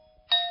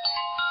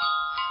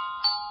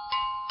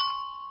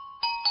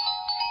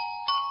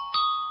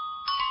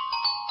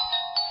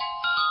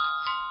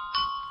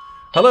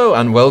Hello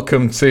and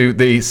welcome to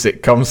the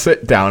sitcom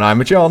Sit Down.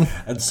 I'm John.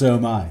 And so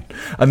am I.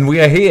 And we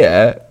are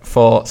here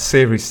for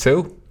Series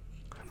 2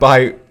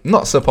 by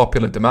not so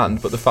popular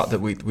demand, but the fact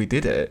that we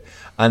did it.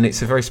 And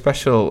it's a very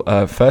special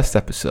first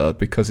episode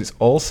because it's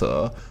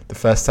also the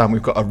first time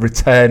we've got a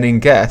returning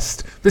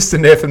guest, Mr.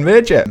 Nathan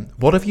Major.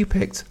 What have you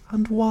picked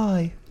and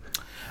why?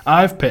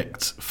 I've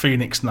picked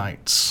Phoenix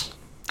Nights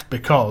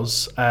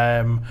because...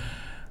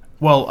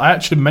 Well, I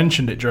actually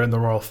mentioned it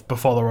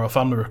before the Royal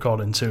Family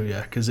recording too,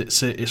 yeah, because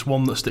it's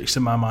one that sticks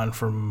in my mind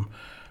from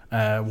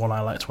one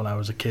I liked when I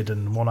was a kid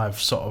and one I've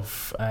sort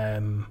of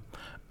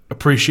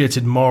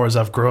appreciated more as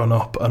I've grown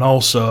up. And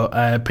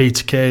also,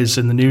 Peter Kay is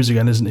in the news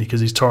again, isn't he?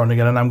 Because he's touring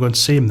again, and I'm going to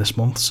see him this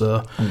month,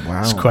 so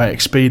It's quite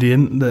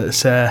expedient that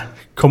it's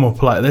come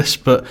up like this.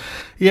 But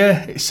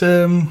yeah, it's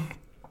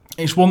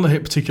one that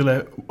hit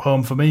particularly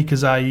home for me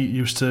because I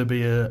used to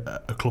be a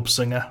club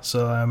singer,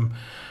 so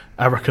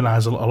I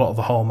recognise a lot of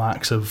the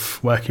hallmarks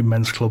of working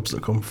men's clubs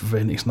that come from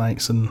Phoenix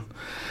Nights, and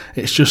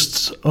it's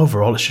just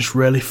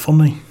really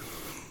funny.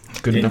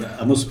 Good enough.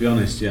 I must be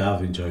honest,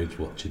 I've enjoyed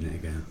watching it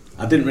again.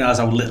 I didn't realise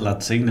how little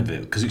I'd seen of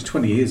it because it's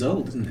 20 years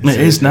old, isn't it?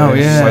 It is now,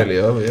 yeah. Slightly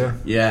over, yeah.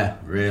 Yeah,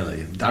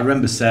 really. I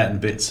remember certain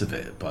bits of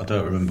it, but I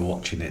don't remember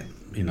watching it.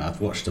 You know,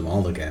 I've watched them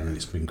all again, and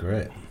it's been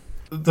great.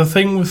 The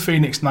thing with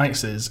Phoenix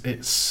Nights is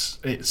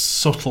it's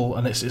subtle,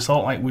 and it's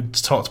all like we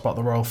talked about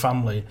the Royal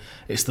Family.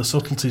 It's the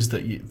subtleties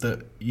that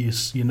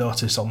you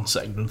notice on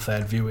second and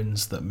third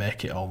viewings that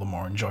make it all the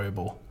more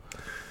enjoyable.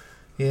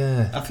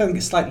 Yeah, I think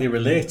it's slightly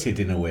related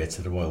in a way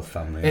to the Royal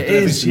Family. It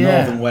is,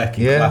 Northern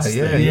working class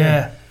thing.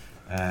 Yeah.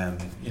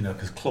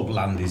 Because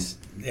clubland is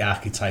the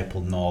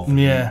archetypal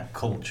northern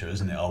culture,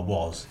 isn't it, or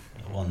was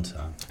at one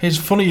time. It's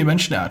funny you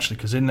mention it actually,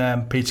 because in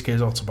Peter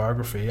Kay's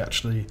autobiography, he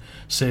actually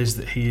says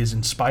that he is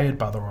inspired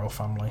by the Royal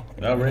Family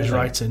in his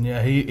writing.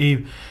 Yeah,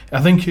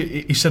 I think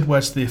he said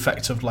words to the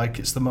effect of like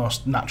it's the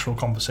most natural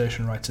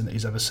conversation writing that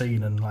he's ever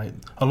seen, and like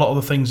a lot of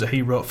the things that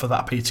he wrote for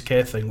that Peter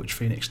Kay thing, which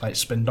Phoenix Nights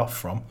spinned off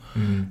from,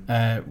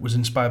 was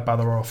inspired by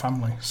the Royal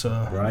Family.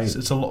 So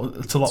it's a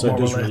lot more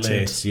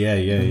related. Relate.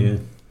 Yeah.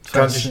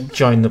 Can I just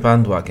join the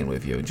bandwagon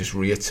with you and just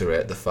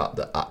reiterate the fact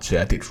that actually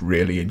I did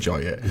really enjoy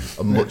it,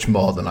 much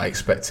more than I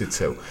expected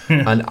to.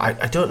 And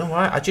I don't know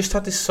why, I just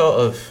had this sort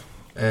of...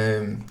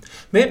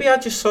 maybe I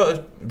just sort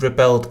of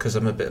rebelled because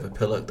I'm a bit of a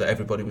pillock that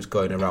everybody was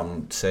going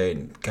around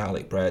saying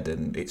garlic bread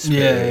and it's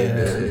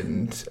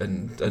and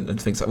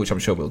things like which I'm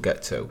sure we'll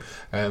get to.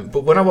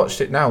 But when I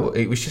watched it now,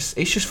 it's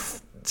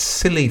just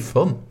silly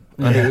fun.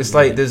 And it was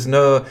like it's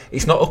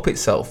not up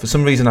itself. For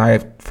some reason I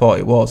thought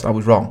it was. I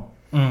was wrong.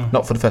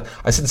 Not for the first.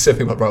 I said the same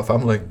thing about Royal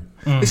Family.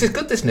 This is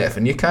good, this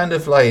Nathan. You're kind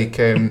of like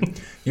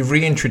you're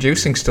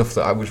reintroducing stuff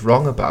that I was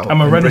wrong about. I'm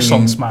a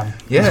Renaissance man.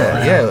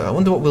 Yeah. I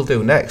wonder what we'll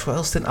do next. What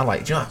else didn't I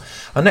like? Do you know,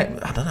 I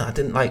don't know. I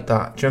didn't like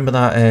that. Do you remember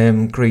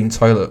that green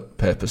toilet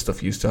paper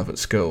stuff you used to have at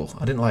school?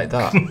 I didn't like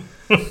that.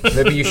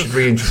 Maybe you should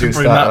reintroduce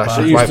that.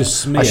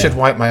 I should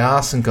wipe my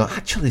arse and go,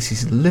 actually, this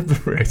is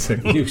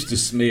liberating. You used to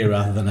smear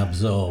rather than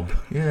absorb.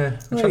 Yeah.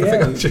 I'm trying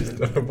to think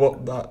of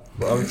what that...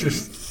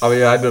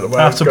 I don't know where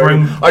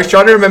I was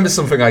trying to remember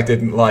something I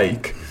didn't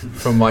like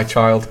from my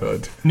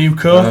childhood. New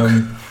Coke.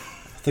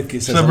 I think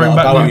it says a lot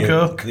about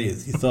you. You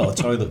thought of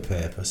toilet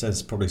paper.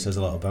 Probably says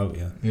a lot about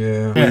you.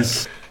 Yeah.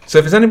 Yes. So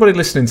if there's anybody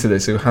listening to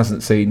this who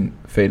hasn't seen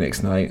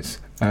Phoenix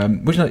Nights,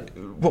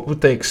 what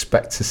would they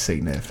expect to see,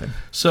 Nathan?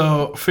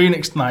 So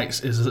Phoenix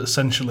Nights is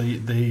essentially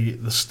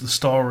the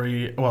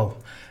story. Well,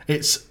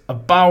 it's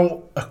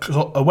about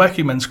a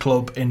working men's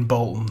club in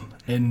Bolton,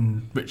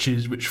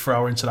 which for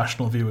our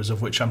international viewers,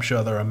 of which I'm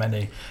sure there are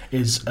many,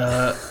 is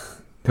there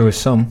are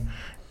some.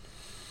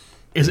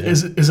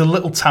 Is a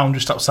little town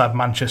just outside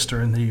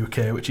Manchester in the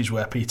UK, which is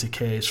where Peter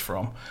Kay is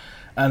from,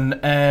 and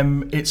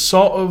it's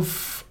sort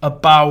of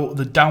about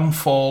the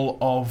downfall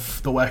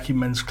of the working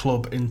men's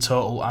club in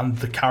total and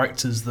the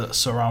characters that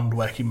surround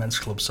working men's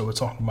clubs. So we're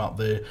talking about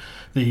the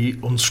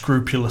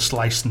unscrupulous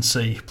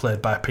licensee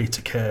played by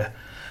Peter Kay,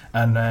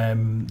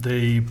 and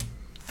the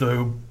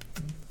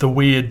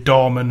weird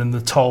doorman and the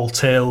tall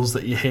tales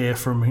that you hear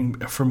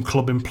from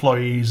club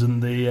employees,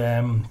 and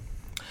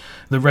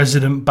the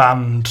resident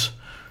band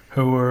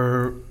who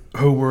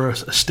were a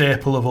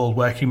staple of old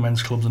working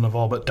men's clubs and have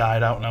all but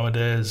died out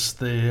nowadays.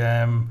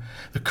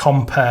 The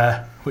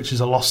compare, which is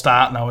a lost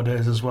art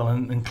nowadays as well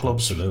in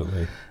clubs.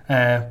 Absolutely.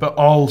 But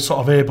all sort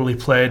of ably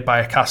played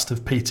by a cast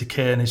of Peter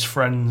Kay and his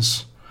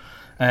friends.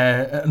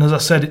 And as I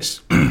said,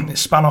 it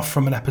span off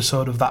from an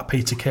episode of That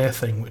Peter Kay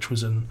Thing, which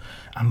was an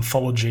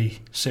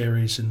anthology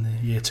series in the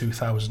year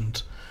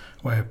 2000,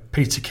 where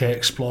Peter Kay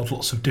explored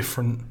lots of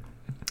different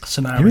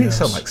scenarios. You really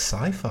sound like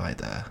sci-fi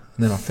there.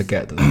 And then I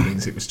forget that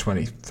means it was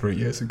 23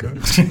 years ago.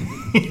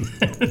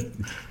 The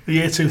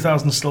year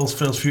 2000 still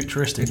feels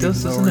futuristic. It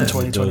does, doesn't it?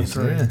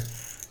 2023. It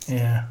does,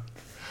 yeah.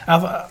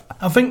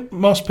 I think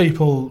most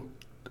people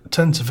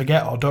tend to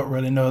forget or don't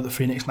really know that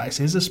Phoenix Nights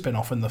is a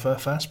spin-off in the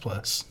first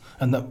place,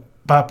 and that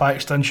by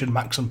extension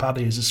Max and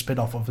Paddy is a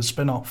spin-off of a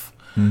spin-off.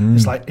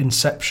 It's like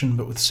Inception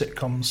but with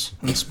sitcoms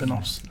and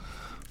spin-offs.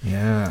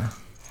 Yeah.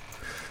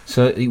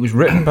 So it was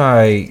written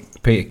by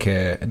Peter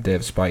Kay and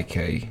Dave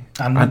Spikey.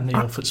 And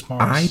Neil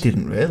Fitzmaurice. I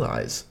didn't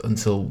realise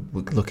until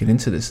looking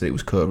into this that it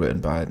was co-written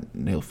by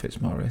Neil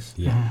Fitzmaurice.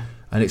 Yeah.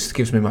 And it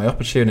gives me my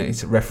opportunity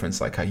to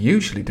reference, like I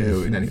usually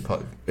do in any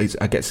part.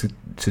 I get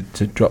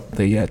to drop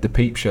the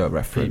Peep Show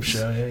reference. Peep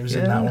Show, yeah, he was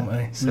in that,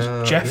 wasn't he?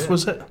 So, Jeff,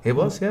 was it? It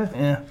was, yeah.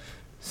 Yeah.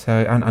 So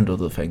and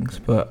other things,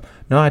 but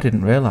no, I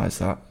didn't realise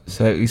that.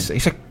 So it's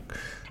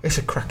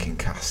a cracking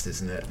cast,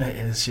 isn't it? It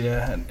is,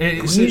 yeah.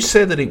 When you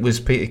say that it was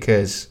Peter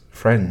Kay's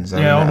friends, all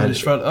of his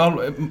friends.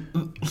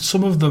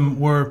 Some of them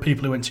were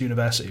people he went to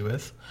university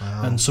with,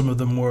 and some of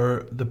them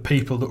were the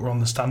people that were on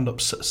the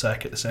stand-up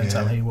circuit at the same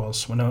time he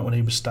was when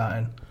he was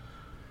starting.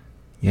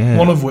 Yeah.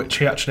 One of which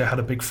he actually had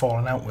a big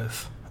falling out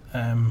with,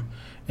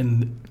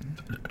 in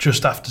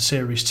just after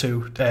series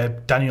 2.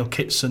 Daniel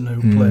Kitson,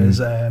 who plays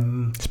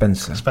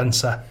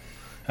Spencer,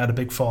 had a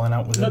big falling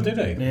out with him. Oh, did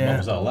he? Yeah. What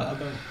was all that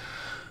about?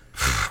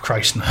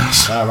 Christ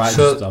knows. Right,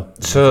 so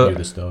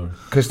the story.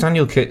 Because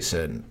Daniel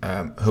Kitson,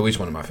 who is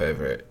one of my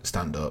favourite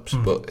stand-ups,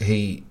 but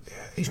he's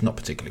not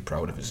particularly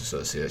proud of his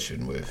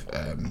association with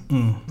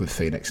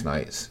Phoenix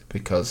Nights,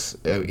 because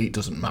it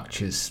doesn't match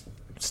his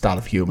style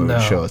of humour in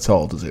the show at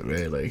all, does it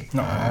really?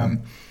 No.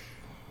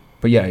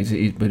 But yeah,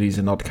 he's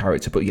an odd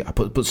character. But yeah,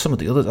 but some of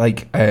the others,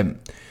 like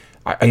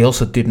I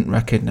also didn't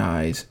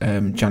recognise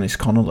Janice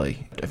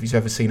Connolly. Have you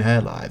ever seen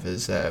her live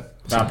as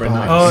Barbara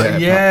Nice? Oh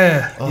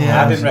yeah.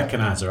 I didn't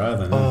recognise her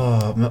either.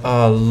 No.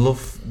 I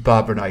love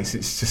Barbara Nice.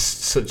 It's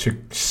just such a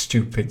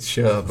stupid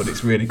show, but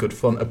it's really good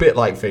fun. A bit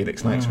like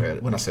Phoenix Nights,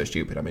 really. When I say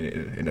stupid, I mean it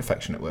in an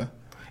affectionate way.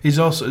 He's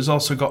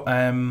also got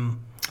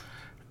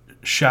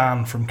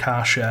Shan from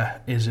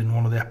Carshare is in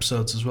one of the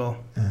episodes as well.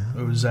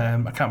 It was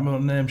I can't remember her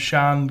name.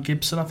 Shan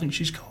Gibson, I think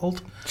she's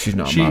called. She's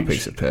not on my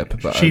piece of paper,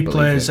 but she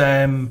plays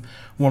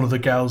one of the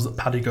girls that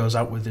Paddy goes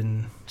out with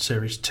in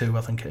series 2,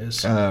 I think it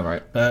is.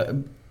 Right.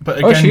 But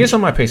again, she is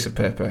on my piece of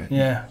paper.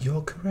 Yeah,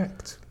 you're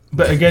correct.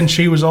 But again,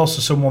 she was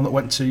also someone that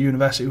went to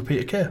university with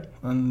Peter Kay,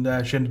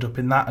 and she ended up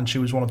in that, and she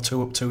was one of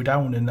 2 Up, 2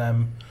 Down in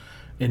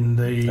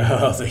the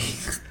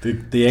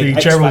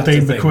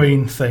Geraldine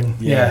McQueen thing.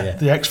 Yeah,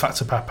 the X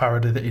Factor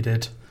parody that he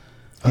did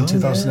in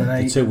 2008.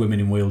 Yeah. The 2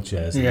 women in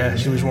wheelchairs. Yeah,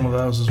 she was one of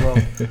those as well.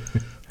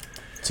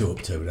 2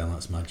 Up, 2 Down,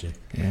 that's magic.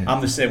 Yeah. I'm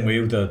the same way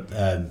with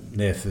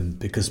Nathan,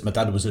 because my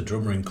dad was a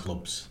drummer in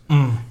clubs,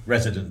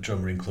 resident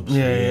drummer in clubs for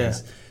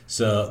years.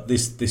 So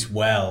this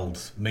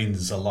world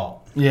means a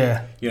lot.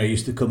 Yeah. You know, I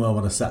used to come home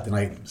on a Saturday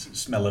night,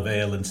 smell of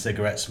ale and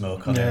cigarette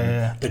smoke on him.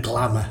 Yeah. The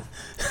glamour.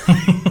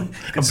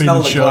 Could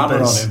smell the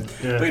glamour on him.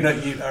 Yeah. But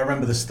I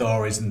remember the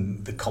stories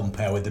and the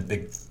compare with the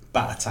big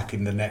bat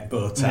attacking the neck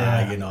bow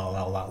tie, all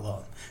that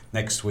lot.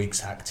 Next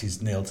week's act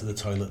is nailed to the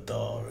toilet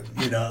door,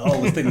 and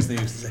all the things they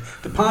used to say.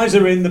 The pies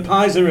are in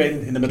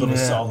the middle of a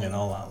song and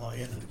all that lot,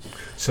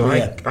 So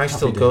I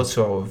still go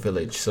to our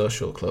village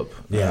social club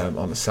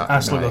on a Saturday night. I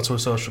still go to a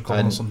social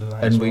club on Sunday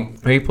night.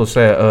 And people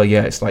say, "Oh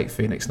yeah, it's like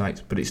Phoenix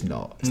Nights," but it's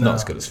not. It's not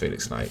as good as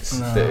Phoenix Nights.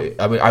 No.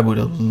 I would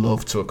have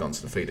loved to have gone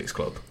to the Phoenix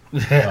Club.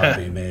 Yeah.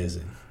 That'd be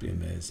amazing.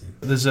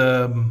 There's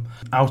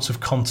out of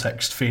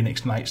context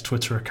Phoenix Nights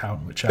Twitter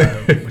account which I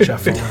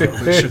follow,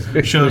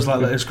 which shows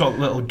like that. It's got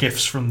little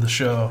gifs from the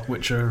show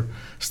which are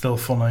still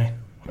funny,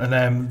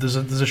 and there's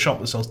a shop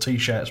that sells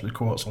T-shirts with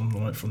quotes on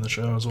it from the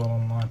show as well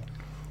online.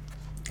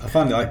 I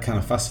find it kind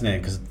of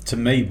fascinating because to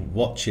me,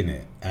 watching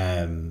it,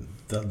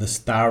 the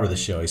star of the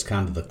show is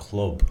kind of the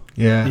club.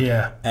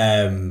 Yeah.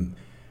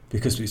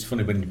 Because it's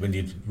funny when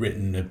you've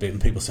written a bit and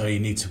people say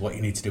what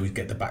you need to do is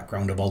get the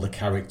background of all the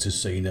characters,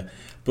 so you know.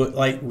 But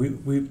like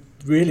we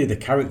really, the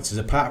characters,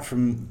 apart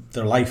from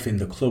their life in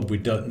the club, we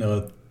don't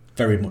know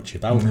very much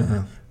about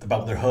them,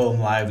 about their home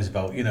lives,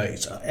 about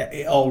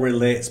it all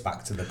relates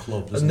back to the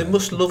club. And they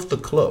must love the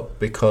club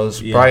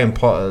because Brian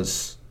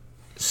Potter's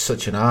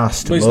such an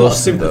arse to most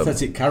most of them. He's not a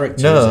sympathetic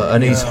character. No,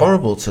 and he's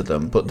horrible to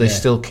them, but they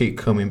still keep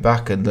coming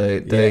back, and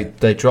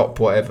they drop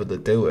whatever they're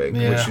doing,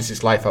 which is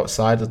his life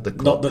outside of the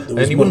club.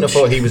 And you wouldn't have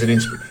thought he was an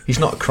he's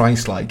not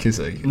Christ-like, is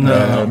he?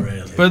 No, not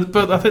really.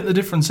 But I think the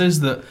difference is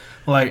that,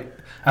 like,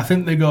 I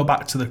think they go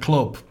back to the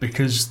club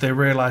because they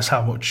realise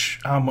how much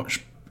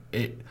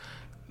it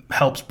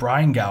helps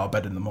Brian get out of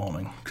bed in the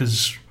morning.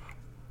 Because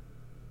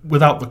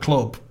without the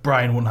club,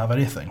 Brian wouldn't have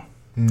anything.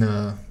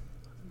 No.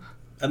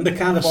 And they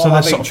kind of all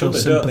have each other,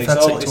 don't they?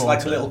 It's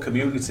like a little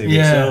community of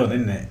its own,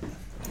 isn't it?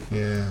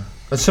 Yeah.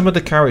 And some of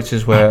the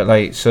characters were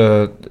like,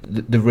 so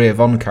the Ray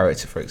Von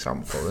character, for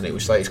example, and it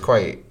was like, it's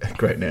quite a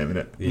great name, isn't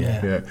it?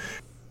 Yeah.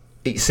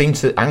 It seemed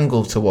to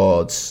angle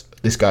towards,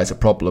 this guy's a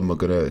problem,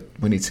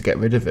 we need to get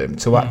rid of him,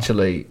 to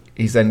actually,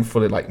 he's then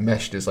fully like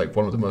meshed as like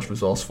one of the most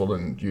resourceful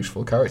and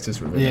useful characters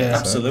within it. Yeah,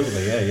 absolutely,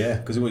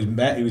 because he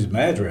was a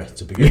murderer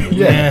to begin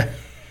with.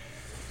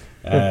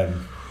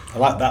 I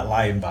like that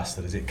lying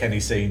bastard. Is it Kenny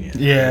Senior?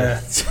 Yeah.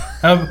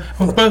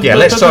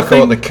 Let's talk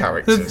about the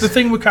characters. The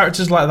thing with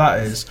characters like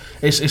that is,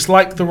 it's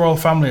like the royal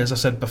family, as I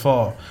said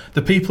before.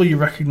 The people you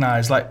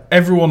recognise, like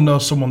everyone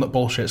knows someone that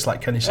bullshits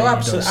like Kenny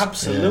Senior does.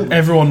 Absolutely.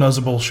 Everyone knows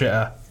a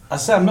bullshitter. I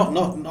say I'm not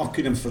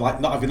knocking them for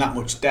like not having that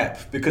much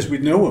depth because we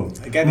know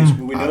them.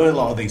 Again, we know a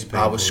lot of these people.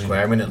 I was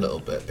squaring a little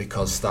bit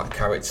because that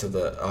character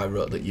that I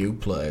wrote that you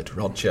played,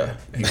 Roger,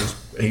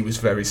 he was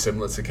very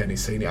similar to Kenny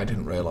Senior. I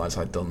didn't realise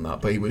I'd done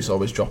that, but he was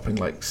always dropping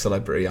like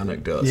celebrity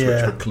anecdotes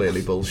which were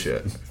clearly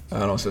bullshit.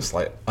 And I was just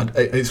like,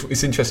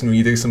 it's interesting when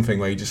you do something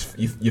where you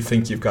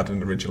think you've got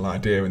an original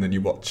idea and then you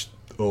watch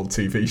old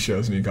TV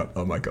shows and you go,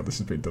 oh my god, this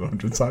has been done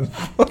 100 times.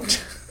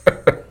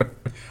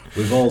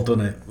 We've all done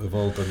it.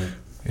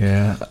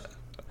 Yeah.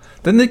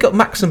 Then they got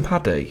Max and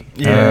Paddy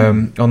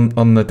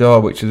on the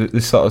door, which is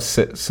this sort of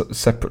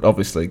separate,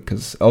 obviously,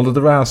 because although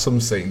there are some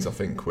scenes I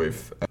think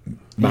with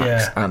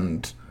Max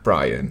and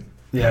Brian.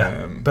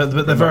 Yeah, but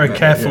they're very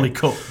carefully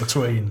cut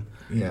between.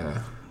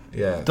 Yeah.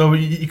 Though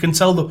you can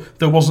tell that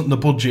there wasn't the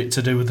budget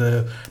to do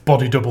the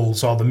body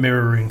doubles or the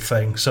mirroring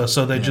thing, so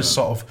they just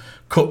sort of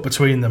cut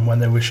between them when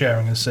they were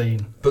sharing a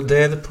scene. But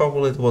they're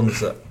probably the ones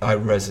that I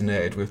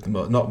resonated with the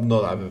most. Not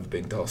that I've ever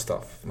been door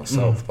staff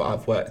myself,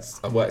 but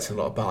I've worked in a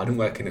lot of bars. I didn't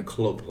work in a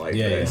club like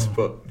this,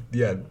 but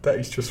that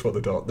is just what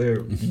they do.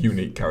 They're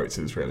unique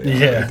characters, really.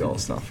 Door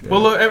staff. Yeah.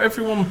 Well,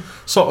 everyone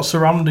sort of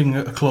surrounding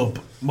a club.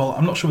 Well,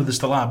 I'm not sure whether they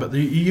still are, but they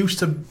used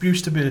to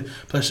be a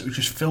place that was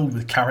just filled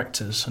with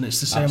characters, and it's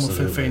the same with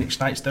the Phoenix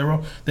Knights.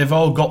 They've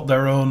all got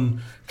their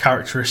own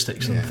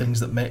characteristics and things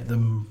that make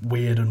them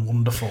weird and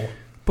wonderful.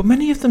 But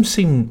many of them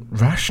seem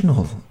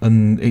rational,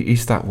 and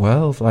it's that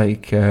world,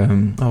 like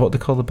what they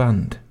call the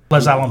band,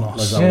 Les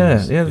Alanos.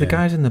 Yeah, the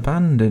guys in the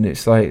band, and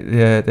it's like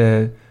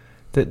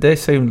they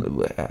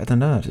seem, I don't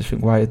know, I just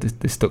think why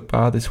they stuck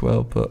by this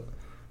world, but.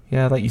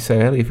 Yeah, like you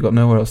say earlier, if you've got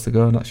nowhere else to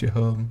go and that's your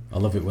home. I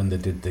love it when they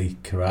did the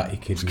Karate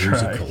Kid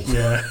musical.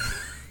 Yeah.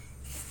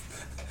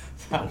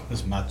 That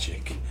was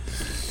magic.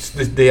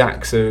 The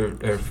acts are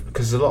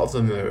because a lot of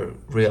them are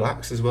real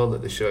acts as well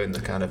that they show in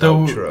the kind of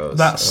outros.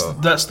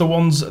 That's the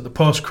ones at the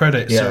post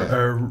credits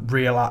are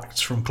real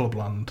acts from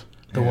Clubland.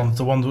 The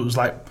one that was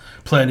like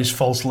playing his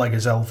false leg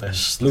as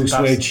Elvis. Blue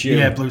suede shoe.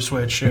 Yeah, blue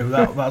suede shoe.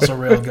 That's a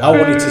real guy. I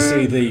wanted to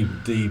see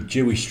the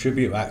Jewish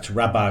tribute act,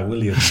 Rabbi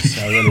Williams.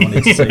 I really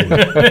wanted to see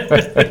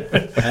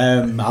it.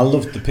 I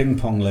loved the ping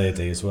pong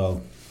lady as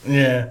well.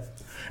 Yeah.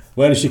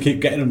 Where does she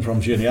keep getting them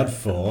from? She only had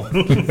 4.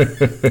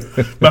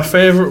 My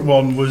favourite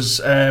one was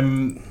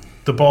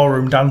the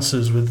ballroom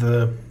dancers with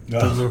the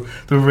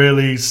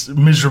really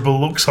miserable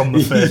looks on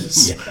the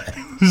face.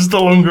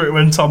 The longer it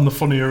went on, the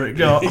funnier it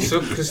got.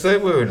 So, because they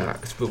were an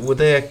act, but were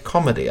they a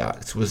comedy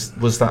act? Was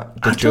that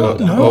the joke?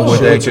 Don't know. Or were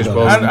they just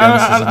ballroom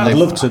dancers? I'd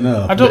love to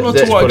know. I don't know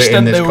to what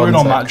extent they were in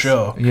on that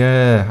joke.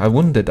 Yeah, I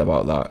wondered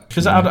about that.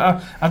 Because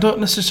I don't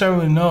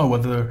necessarily know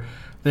whether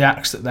the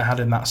acts that they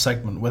had in that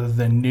segment, whether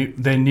they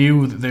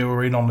knew that they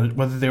were in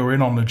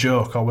on a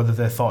joke, or whether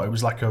they thought it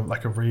was like a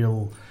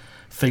real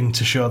thing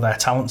to show their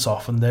talents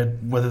off, and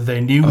whether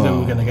they knew they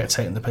were going to get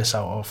taken the piss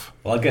out of.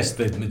 Well, I guess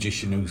the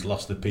magician who's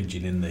lost the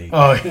pigeon in the...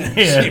 Oh,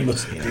 yeah. They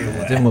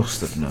must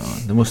have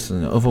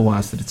known.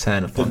 Otherwise, they'd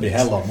turn up. They'd be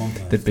hell on, wouldn't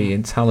they? They'd be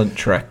in Talent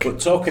Trek. But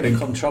talking of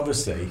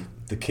controversy,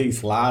 the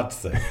Keith Laird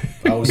thing,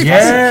 I was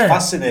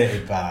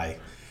fascinated by.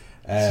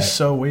 It's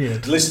so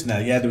weird.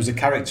 Listener, there was a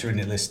character in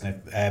it,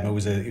 Listener. He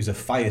was a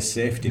fire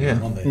safety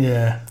man, wasn't he?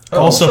 Yeah.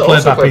 Also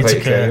played by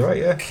Peter Kay. Right,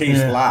 yeah. Keith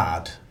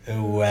Laird,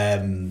 who...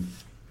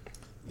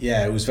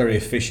 it was very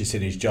officious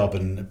in his job,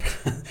 and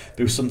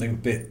there was something a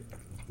bit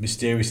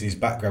mysterious in his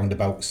background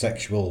about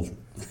sexual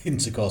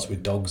intercourse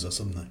with dogs or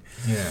something.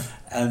 Yeah.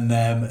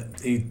 And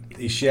he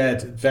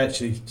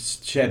virtually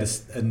shared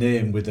a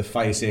name with a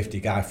fire safety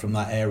guy from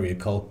that area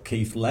called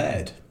Keith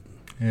Laird.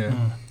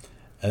 Yeah.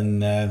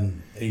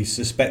 And he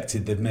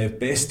suspected they may have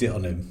based it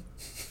on him,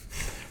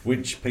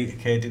 which Peter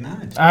Kay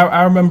denied.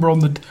 I remember on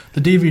the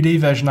DVD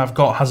version I've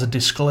got has a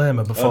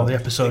disclaimer before the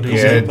episode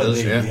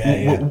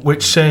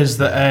which says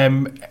that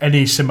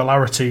any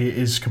similarity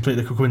is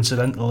completely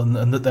coincidental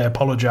and that they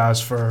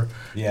apologise for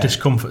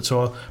discomfort.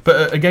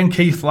 But again,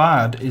 Keith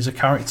Laird is a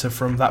character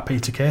from that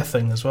Peter Kay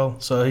thing as well,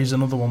 so he's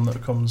another one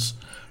that comes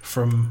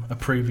from a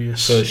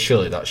previous... So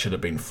surely that should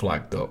have been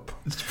flagged up.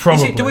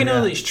 Probably. Do we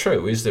know that it's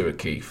true? Is there a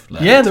Keith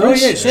Laird? Yeah, there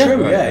is. It's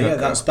true.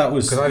 That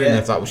was... Because I didn't know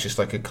if that was just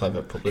like a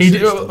clever publicity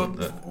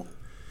stunt.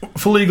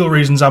 For legal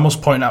reasons, I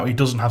must point out he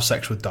doesn't have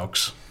sex with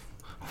dogs.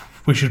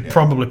 We should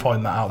probably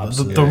point that out.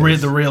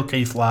 The real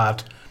Keith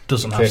Laird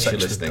doesn't have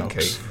sex with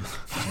dogs.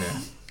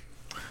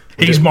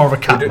 He's more of a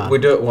cat man. We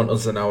don't want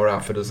us an hour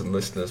half a dozen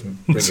listeners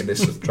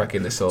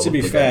tracking this all. To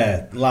be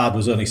fair, Laird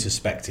was only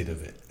suspected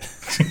of it.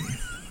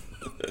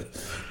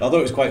 I thought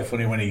it was quite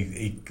funny when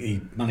he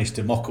managed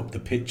to mock up the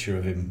picture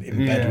of him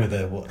in bed with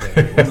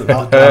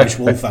the Irish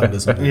wolfhound or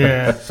something.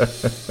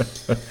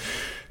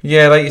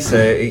 Yeah, like you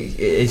say,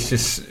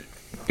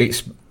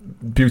 it's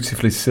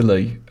beautifully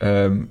silly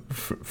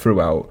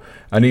throughout,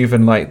 and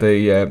even like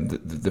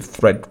the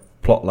thread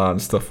plotline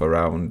stuff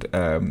around.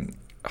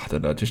 I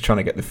don't know, just trying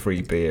to get the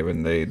free beer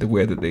and the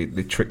way that they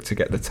trick to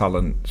get the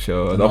talent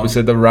show, and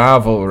obviously the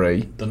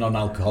rivalry, the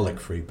non-alcoholic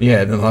free beer.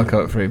 Yeah, the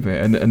non-alcoholic free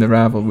beer, and the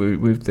rivalry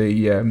with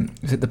the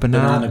is it the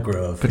Banana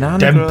Grove? Dem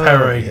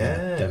Perry.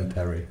 Dem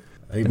Perry.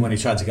 Even when he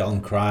tried to get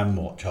on Crime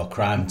Watch or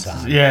Crime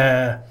Time.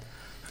 Yeah.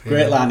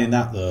 Great line in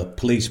that though.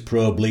 Police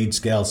probe leads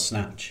girl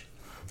snatch.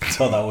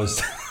 So that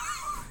was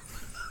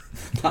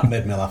that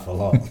made me laugh a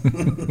lot.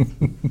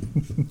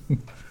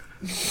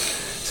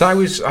 So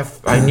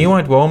I knew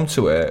I'd warmed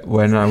to it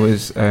when I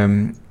was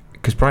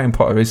because Brian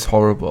Potter is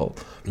horrible,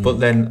 but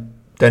then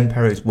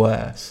Perry's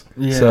worse.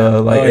 Yeah.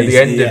 So at the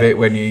end of it,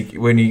 when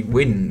he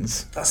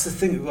wins, that's the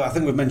thing. I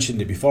think we've mentioned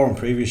it before on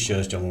previous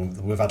shows,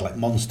 John. We've had like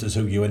monsters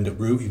who you end up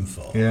rooting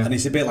for, and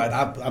it's a bit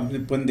like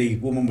when the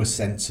woman was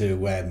sent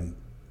to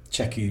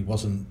check he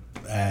wasn't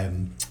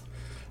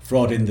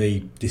frauding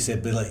the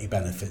disability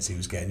benefits he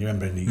was getting. You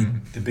remember,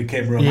 they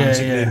became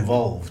romantically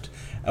involved,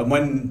 and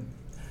when.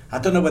 I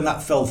don't know when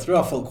that fell through.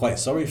 I felt quite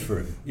sorry for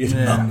him. You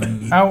know what I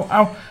mean?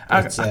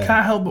 I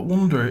can't help but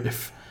wonder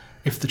if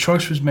the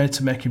choice was made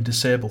to make him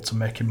disabled to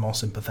make him more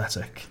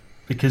sympathetic,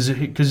 because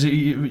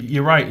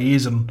you're right,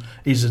 he's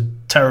a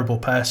terrible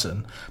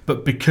person,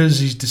 but because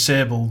he's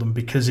disabled and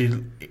because he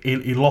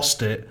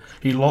lost it,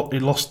 he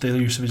lost the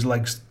use of his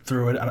legs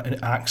through an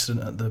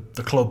accident at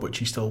the club, which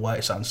he still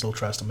works at and still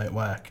tries to make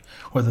work.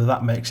 Whether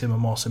that makes him a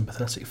more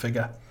sympathetic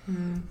figure.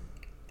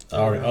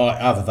 Or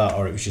either that,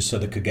 or it was just so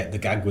they could get the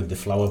gag with the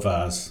flower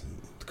vase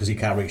because he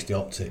can't reach the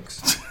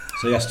optics,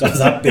 so he has to have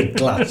that big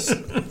glass.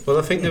 Well,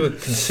 I think they were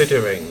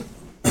considering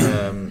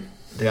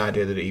the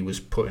idea that he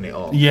was putting it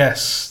on.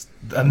 Yes,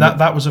 and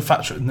that was a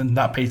factor, and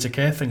that Peter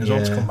Kay thing as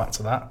well, to come back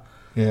to that.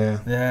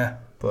 Yeah.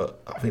 But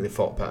I think they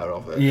thought better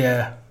of it.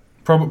 Yeah,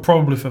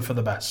 probably for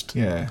the best.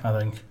 Yeah, I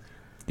think.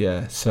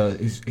 Yeah, so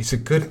it's a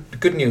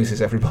good news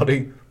is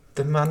everybody.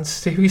 The man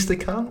seriously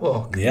can't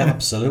walk. Yeah,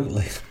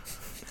 absolutely.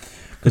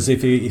 Because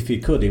if he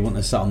could, he wouldn't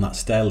have sat on that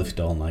stair lift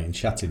all night and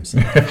shat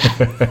himself.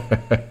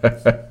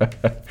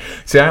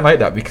 See, I like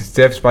that because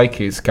Dave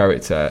Spikey's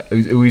character,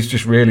 who is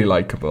just really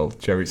likeable,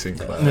 Jerry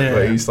Sinclair. Yeah.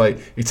 But he's like,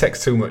 he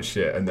takes too much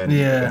shit and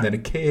then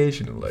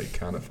occasionally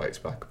kind of fights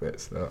back a bit.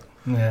 So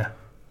yeah.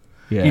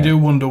 You do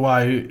wonder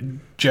why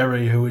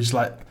Jerry, who is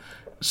like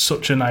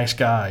such a nice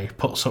guy,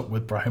 puts up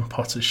with Brian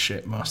Potter's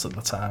shit most of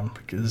the time,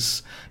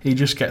 because he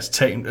just gets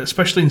taken,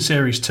 especially in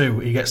Series 2,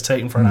 he gets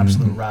taken for an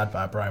absolute rad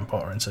by Brian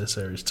Potter into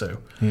Series 2.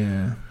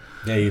 Yeah.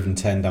 Yeah, he even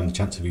turned down the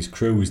chance of his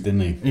cruise, didn't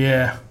he?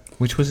 Yeah.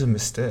 Which was a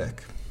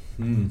mistake.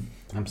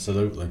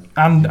 Absolutely.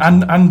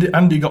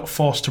 And he got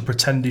forced to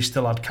pretend he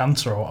still had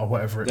cancer or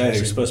whatever it was. Yeah, he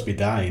was supposed to be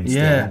dying still.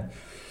 Yeah.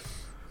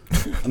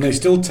 And they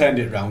still turned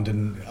it round,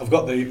 and I've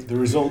got the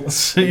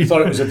results. I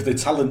thought it was the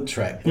talent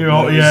trek. It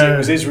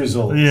was his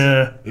results.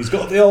 Yeah. He's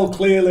got the all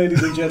clear,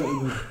 ladies and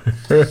gentlemen.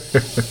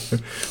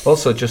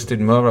 Also,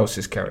 Justin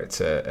Moros's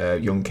character,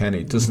 young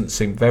Kenny, doesn't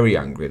seem very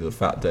angry at the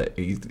fact that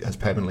he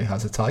permanently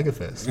has a tiger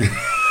face.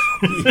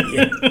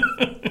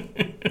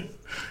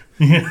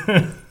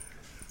 Yeah.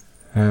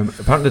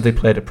 Apparently they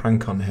played a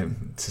prank on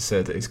him to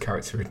say that his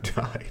character had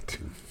died.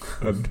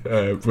 And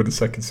for the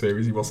second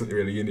series he wasn't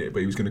really in it, but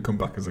he was going to come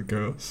back as a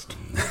ghost.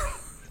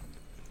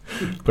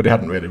 But they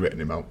hadn't really written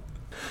him out.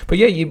 But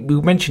yeah,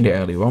 we mentioned it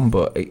earlier on,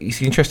 but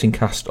it's an interesting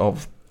cast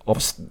of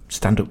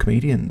stand-up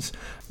comedians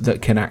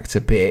that can act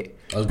a bit,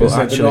 but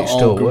actually it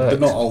still works. They're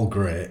not all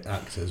great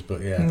actors,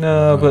 but yeah.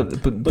 No,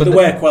 but they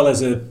work well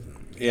as a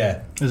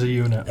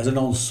unit, as an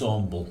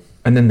ensemble.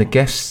 And then the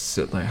guests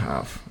that they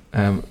have,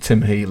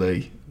 Tim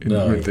Healy. The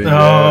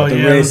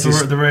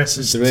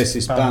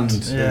racist band.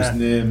 Yeah. Whose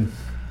name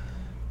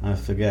I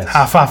forget.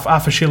 Half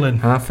a shilling.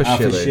 Half a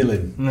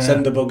shilling. Yeah.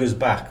 Send the buggers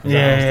back.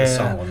 The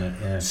song, wasn't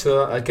it? Yeah.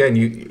 So again,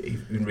 you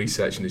in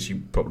researching this,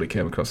 you probably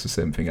came across the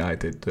same thing I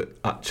did. That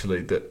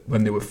actually, that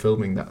when they were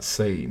filming that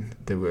scene,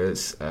 there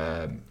was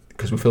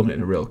because we're filming it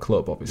in a real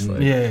club,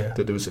 obviously. Yeah.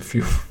 That there was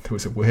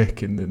a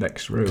wake in the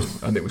next room,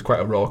 and it was quite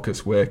a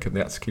raucous wake, and they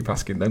had to keep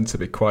asking them to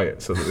be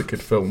quiet so that they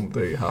could film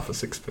the half a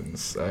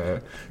sixpence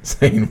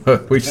scene,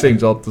 which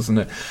seems odd, doesn't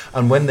it?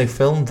 And when they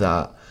filmed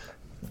that,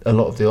 a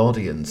lot of the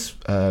audience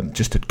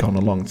just had gone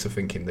along to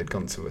thinking they'd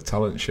gone to a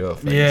talent show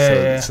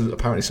thing. So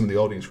apparently some of the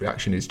audience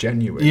reaction is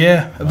genuine.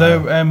 Yeah,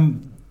 wow.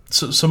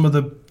 So some of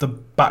the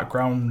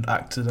background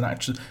actors and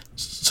actors,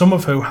 some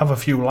of who have a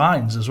few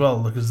lines as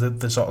well, because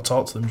they sort of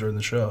talk to them during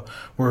the show,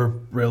 were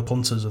real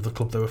punters of the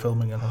club they were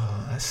filming in.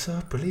 Oh, that's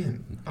so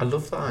brilliant. I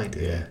love that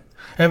idea.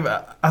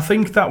 I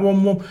think that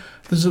one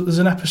there's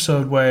an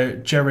episode where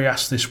Jerry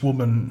asked this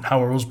woman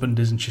how her husband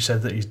is, and she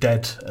said that he's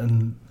dead,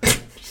 and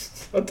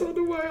I don't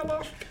know why I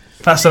laughed.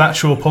 That's an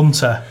actual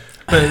punter.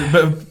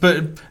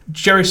 But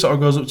Jerry sort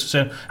of goes up to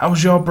saying,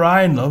 "How's your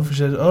Brian, love?" She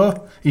says,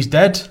 "Oh, he's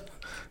dead."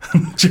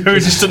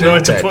 Jerry just doesn't know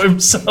where to put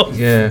himself.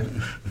 Yeah.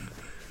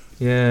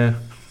 And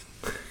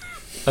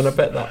I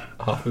bet that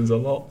happens a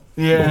lot.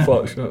 Yeah.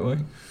 Unfortunately.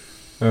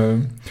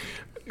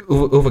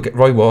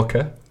 Roy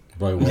Walker.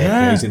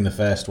 He's in the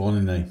first one,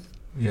 isn't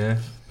he? Yeah,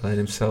 playing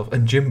himself.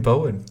 And Jim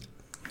Bowen.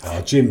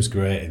 Oh, Jim's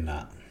great in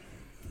that.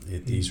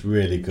 He's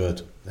really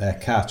good.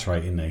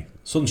 Cartwright, isn't he?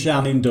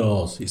 Sunshine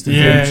Indoors. It's the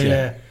future.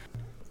 Yeah.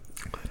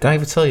 Did I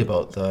ever tell you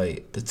about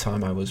the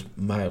time I was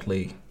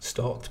mildly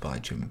stalked by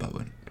Jim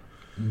Bowen?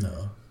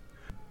 No.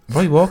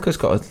 Roy Walker's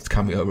got a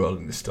cameo role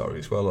in this story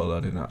as well, although I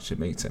didn't actually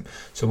meet him.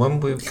 So when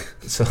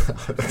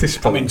at this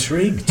point, I'm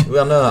intrigued.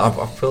 Well, no,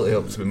 I've built it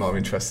up to be more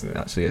interesting than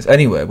it actually is.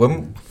 Anyway,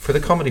 for the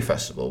comedy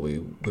festival, we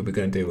were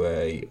going to do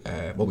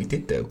we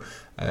did do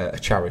a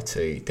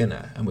charity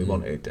dinner, and we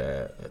wanted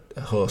a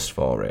host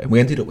for it, and we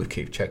ended up with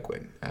Keith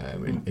Chegwin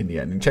in the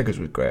end. And Cheggers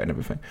was great and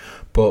everything,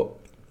 but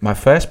my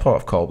first port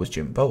of call was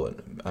Jim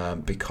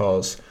Bowen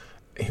because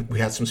we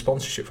had some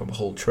sponsorship from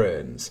Hull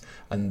Trains,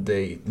 and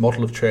the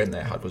model of train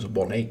they had was a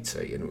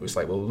 180, and it was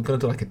like, well, we're going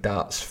to do like a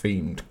darts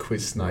themed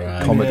quiz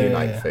night, comedy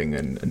night thing,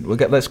 and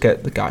let's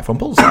get the guy from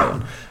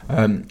Bullseye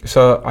on.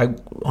 So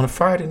on a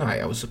Friday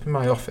night, I was up in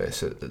my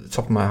office at the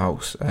top of my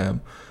house,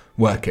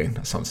 working.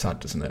 That sounds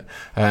sad, doesn't it?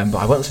 But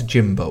I went to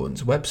Jim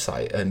Bowen's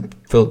website and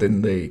filled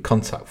in the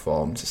contact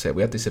form to say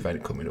we had this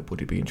event coming up,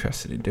 would you be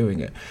interested in doing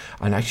it?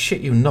 And I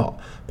shit you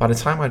not, by the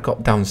time I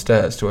got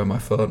downstairs to where my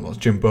phone was,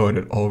 Jim Bowen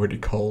had already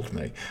called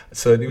me.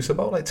 So it was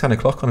about like 10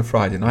 o'clock on a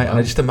Friday night, and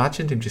I just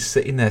imagined him just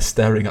sitting there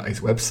staring at his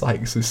website,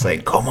 just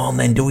saying, come on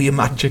then, do your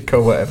magic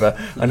or whatever.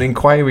 An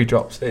inquiry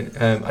drops in.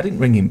 I didn't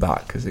ring him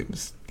back because it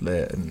was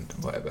late and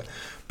whatever.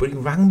 But he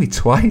rang me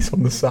twice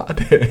on the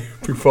Saturday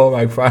before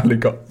I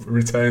finally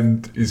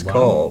returned his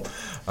call.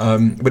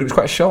 But it was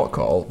quite a short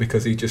call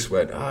because he just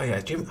went, oh yeah,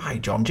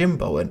 Jim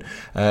Bowen,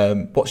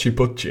 what's your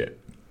budget?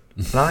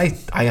 And I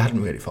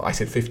hadn't really thought. I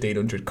said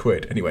 1,500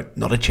 quid, and he went,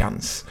 not a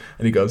chance.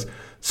 And he goes,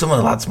 some of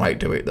the lads might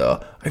do it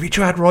though. Have you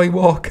tried Roy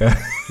Walker?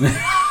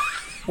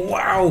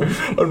 Wow.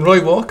 And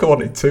Roy Walker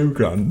wanted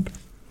 $2,000.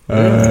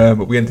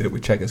 But we ended up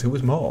with Cheggers, who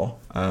was more,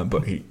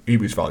 but he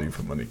was value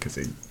for money because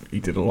he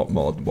did a lot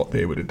more than what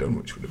they would have done,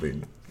 which would have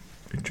been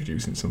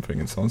introducing something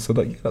and so on. So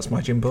that's my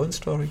Jim Bowen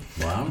story.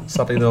 Wow.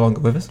 Sadly, no longer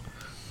with us.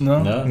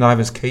 No.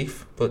 Neither's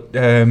Keith, but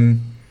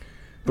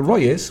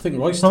Roy is. I think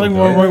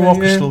Roy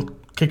Walker's still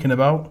kicking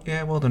about.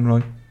 Yeah, well done,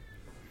 Roy.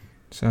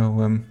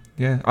 So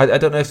yeah, I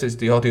don't know if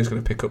the audio's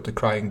going to pick up the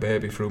crying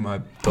baby through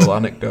my dull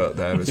anecdote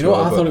there. As you know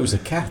well, what? I thought it was a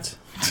cat.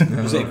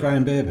 Was it a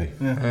crying baby?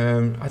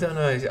 Yeah. I don't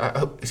know.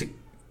 Is it?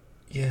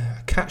 Yeah,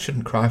 a cat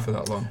shouldn't cry for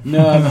that long.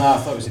 No, I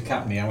thought it was a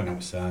cat meowing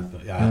outside,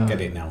 but yeah, I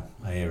get it now.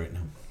 I hear it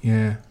now.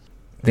 Yeah.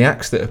 The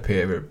acts that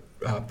appear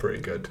are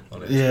pretty good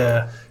on it.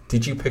 Yeah.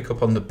 Did you pick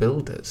up on the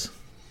builders?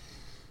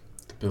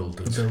 The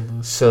builders.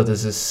 So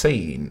there's a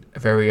scene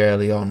very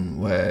early on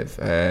where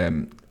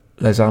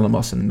Les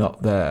Alamos are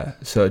not there.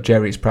 So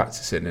Jerry's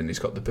practicing and he's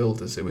got the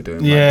builders who were doing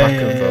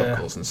background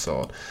vocals and so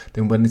on.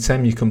 Then when the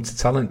time you come to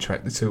talent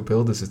track, the two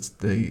builders, it's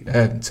the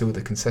two of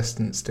the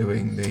contestants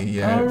doing the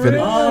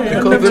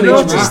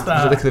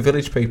the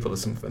village people or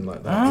something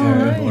like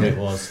that. What it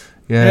was.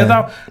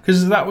 Yeah,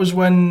 because that was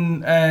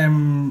when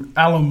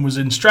Alan was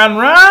in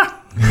Stranraer.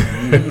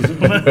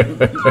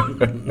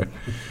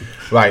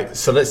 Right,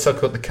 so let's talk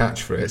about the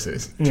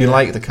catchphrases. Do you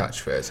like the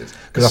catchphrases?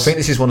 Because I think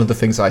this is one of the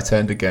things I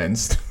turned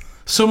against.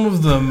 Some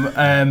of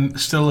them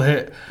still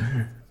hit.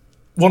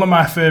 One of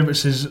my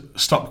favourites is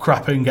 "Stop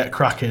crapping, get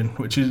cracking,"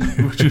 which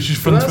is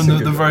from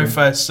the very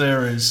first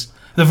series,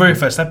 the very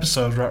first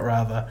episode,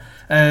 rather.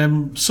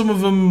 Some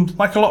of them,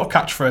 like a lot of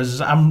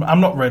catchphrases,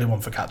 I'm not really one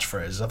for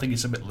catchphrases. I think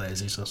it's a bit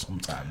lazy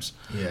sometimes.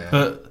 Yeah.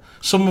 But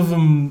some of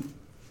them,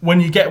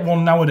 when you get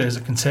one nowadays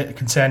that can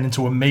turn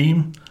into a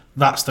meme,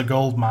 that's the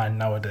gold mine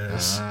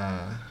nowadays.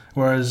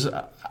 Whereas,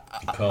 of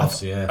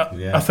course,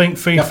 I think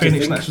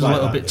Phoenix Nights was a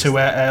little bit too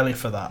early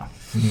for that.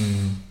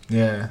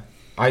 Yeah.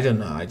 I don't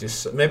know.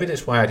 Maybe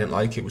that's why I didn't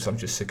like it. Was I'm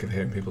just sick of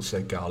hearing people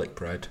say garlic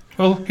bread.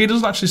 Well, he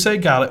doesn't actually say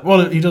garlic.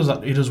 Well, he does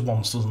that. He does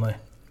once, doesn't he?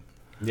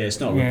 Yeah,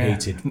 it's not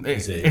repeated.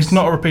 It's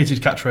not a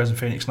repeated catchphrase in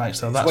Phoenix Nights,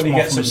 though. That's when he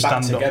more gets from them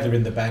back stand-up. together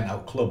in the burnt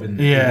out club and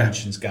he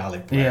mentions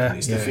garlic bread. Yeah.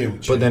 It's the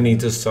future. But then he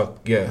does talk,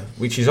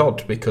 which is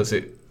odd because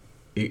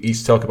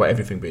he's talking about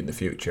everything being the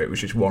future,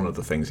 which is one of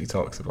the things he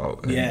talks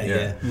about.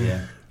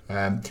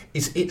 And,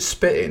 is it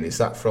spitting? Is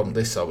that from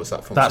this or was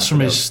that from? That's from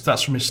his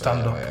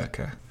stand-up.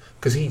 Okay.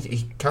 Because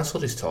he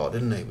cancelled his tour,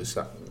 didn't he? Was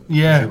that?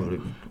 Yeah.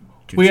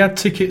 We had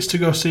tickets to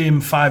go see him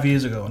 5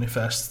 years ago when he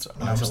first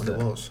announced it.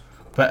 Was.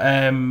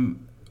 But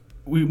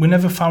we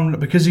never found it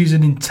because he's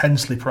an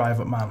intensely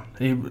private man.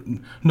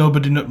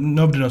 Nobody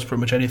knows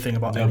pretty much anything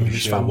about any of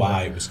his family.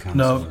 Why it was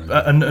cancelled.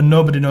 No, and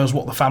nobody knows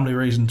what the family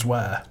reasons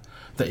were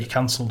that he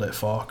cancelled it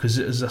for. Because,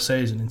 as I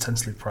say, he's an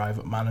intensely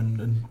private man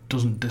and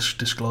doesn't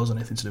disclose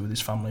anything to do with his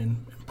family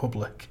in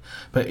public.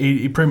 But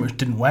he pretty much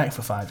didn't work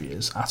for 5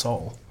 years at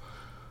all.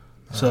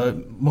 So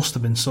it must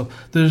have been so.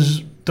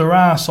 There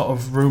are sort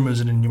of rumours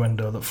and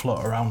innuendo that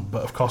float around,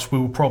 but of course we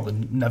will probably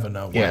never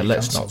know. Yeah,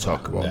 let's not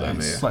talk about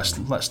them here. Let's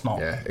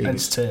not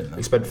entertain them.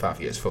 He spent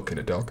 5 years fucking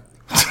a dog.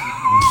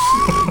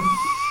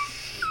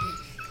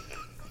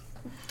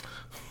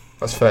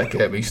 That's fair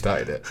game. He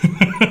started it.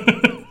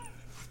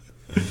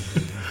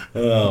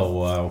 Oh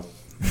wow!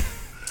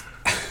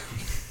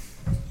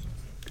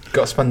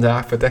 Got to spend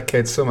half a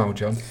decade somehow,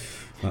 John.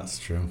 That's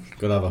true.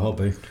 Got to have a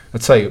hobby. I'll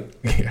tell you.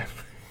 Yeah.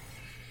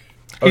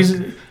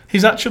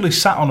 He's actually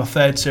sat on a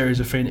third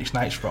series of Phoenix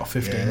Nights for about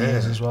 15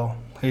 years as well.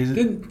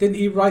 Didn't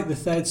he write the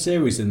third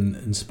series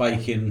and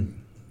spike in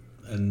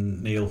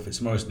and Neil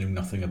Fitzmaurice knew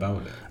nothing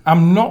about it.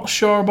 I'm not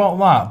sure about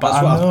that, but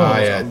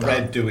I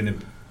read doing it.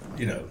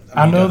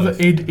 I know that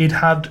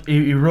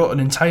he wrote an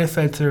entire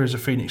third series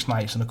of Phoenix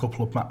Nights and a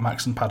couple of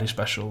Max and Paddy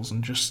specials,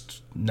 and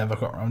just never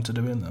got around to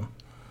doing them.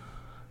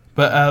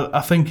 But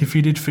I think if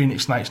you did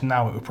Phoenix Nights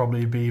now, it would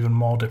probably be even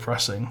more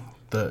depressing.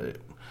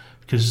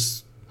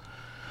 Because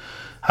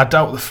I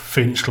doubt the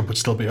Phoenix Club would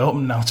still be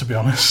open now, to be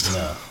honest.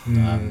 No,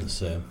 I'm the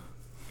same.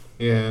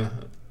 Yeah,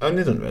 and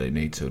he doesn't really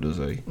need to, does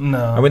he?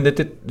 No. I mean, they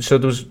did. So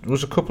there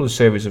was a couple of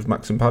series of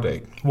Max and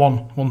Paddy.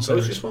 One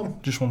series. Just one.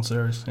 Just one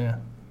series. Yeah.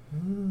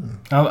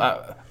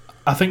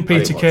 I think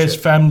Peter Kay's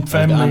family.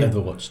 I never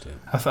watched it.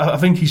 I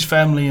think he's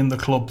firmly in the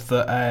club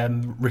that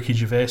Ricky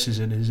Gervais is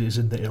in. Is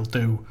in that he'll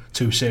do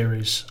 2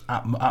 series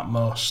at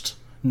most,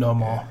 no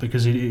more,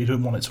 because he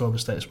didn't want it to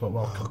overstay its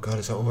welcome. Oh God,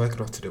 is that all we're going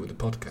to have to do with the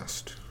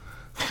podcast?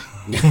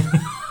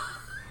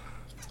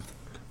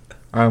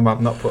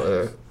 I've not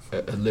put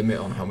a limit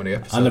on how many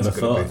episodes. I never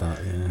thought of that.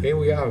 Yeah. Here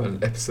we are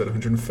on episode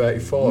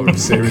 134 of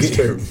series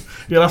 2.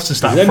 You'll have to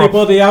start. Is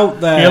anybody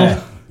out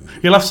there?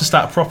 You'll have to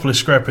start properly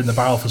scraping the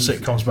barrel for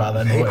sitcoms by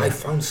then. Hey, I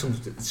found some.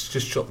 It's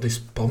just dropped this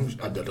bomb.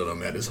 I don't know,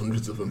 man. There's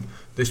hundreds of them.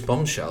 This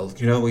bombshell.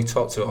 We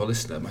talked to our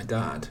listener, my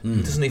dad.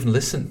 He doesn't even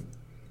listen.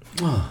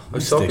 Oh, I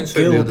was talking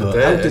to him the other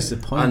day, how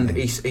disappointing. and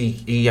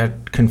he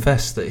had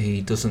confessed that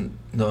he doesn't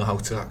know how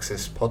to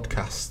access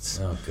podcasts.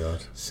 Oh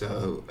God!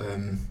 So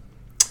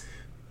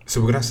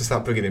we're gonna have to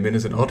start bringing him in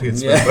as an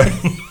audience member.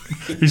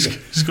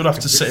 He's gonna have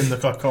to sit in the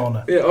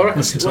corner. Yeah, all right.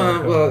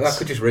 Well, I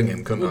could just ring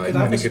him, couldn't I?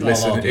 And he could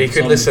listen. He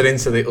could listen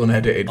into the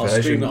unedited version.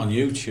 I'll stream it on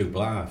YouTube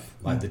live,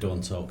 like they do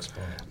on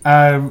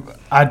TalkSport.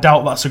 I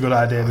doubt that's a good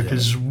idea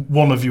because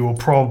one of you will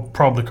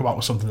probably come up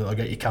with something that'll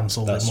get you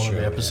cancelled in one of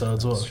the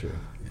episodes. That's true.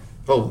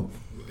 Well,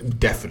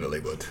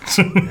 definitely would.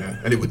 Yeah.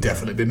 And it would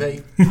definitely be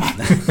me.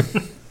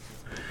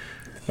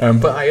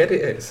 But I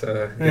edit it,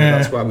 so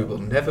that's why we will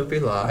never be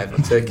live.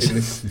 I'm taking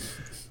this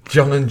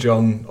John and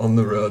John on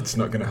the road's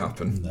not going to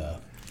happen. No.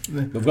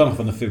 We've gone off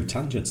on a few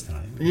tangents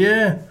tonight.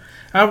 Yeah.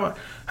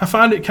 I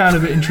find it kind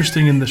of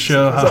interesting in the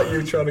show. Is that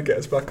you trying to get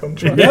us back on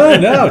track?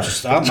 No,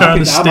 just I'm trying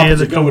to steer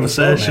the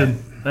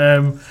conversation.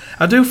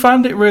 I do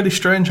find it really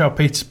strange how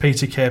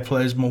Peter Kay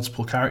plays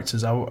multiple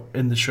characters out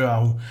in the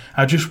show.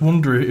 I just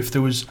wonder if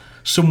there was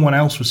someone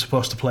else was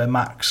supposed to play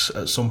Max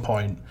at some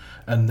point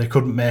and they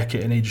couldn't make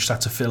it and he just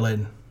had to fill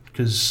in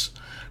because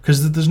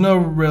there's no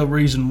real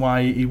reason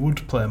why he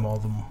would play more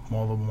than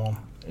one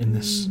in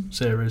this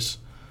series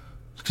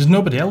because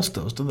nobody else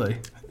does, do they?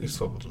 He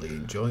probably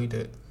enjoyed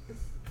it.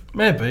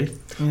 Maybe.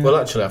 Yeah. Well,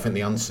 actually, I think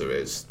the answer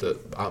is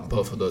that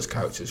both of those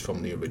characters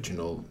from the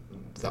original,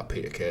 that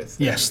Peter Kay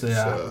thing. Yes, they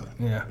are.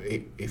 Yeah.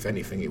 If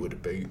anything, it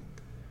would be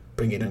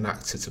bringing an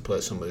actor to play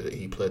somebody that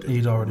he played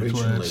He'd already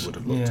originally played. would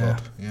have looked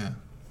odd. Yeah.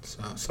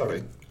 So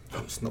sorry,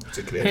 it's not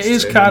particularly. It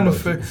is kind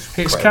of.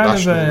 It's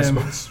kind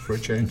of for a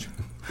change.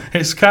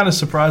 It's kind of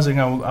surprising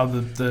how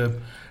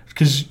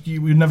because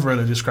you would never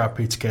really describe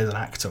Peter Kay as an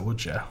actor,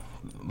 would you?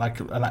 Like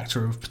an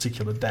actor of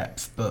particular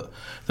depth, but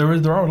there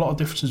are a lot of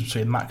differences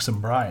between Max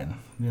and Brian.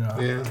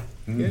 Yeah.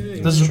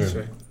 There's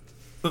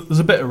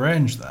a bit of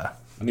range there.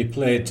 And he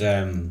played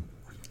Danny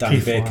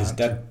Baker's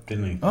dad,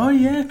 didn't he? Oh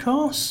yeah, of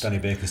course. Danny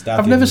Baker's dad.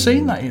 I've never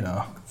seen that,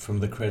 From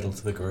the Cradle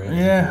to the Grave.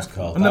 Yeah, it was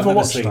called. I've never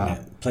watched seen that.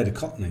 It. Played a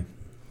Cockney.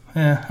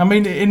 Yeah, I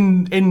mean,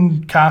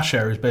 in Car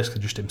Share, he's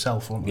basically just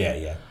himself, wasn't he?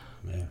 Yeah.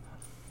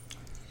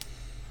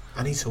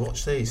 I need to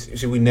watch these. You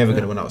see, we're never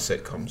going to run out of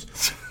sitcoms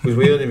because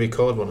we only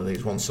record one of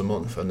these once a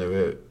month, and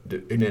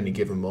in any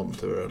given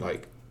month there are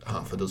like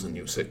half a dozen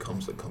new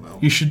sitcoms that come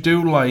out. You should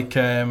do like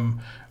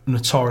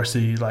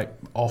notoriously like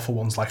awful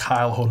ones like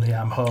Heil Honey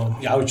I'm Home.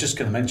 Yeah, I was just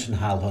going to mention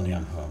Heil Honey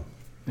I'm Home.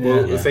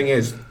 Well, the thing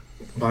is,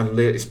 my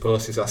latest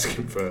post is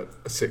asking for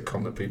a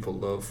sitcom that people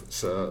love,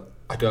 so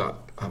I don't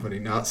have any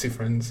Nazi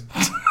friends.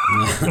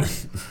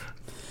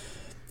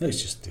 No,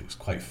 it was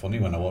quite funny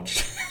when I watched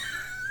it.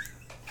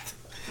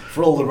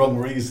 For all the wrong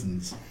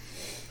reasons.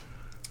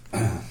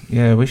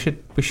 Yeah, we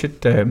should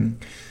do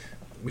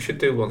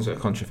ones that are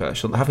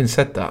controversial. Having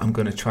said that, I'm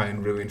going to try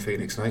and ruin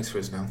Phoenix Nights for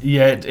us now.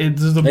 Yeah, they're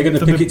going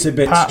to pick it to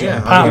bits.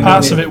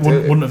 Parts of it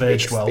wouldn't have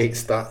aged well.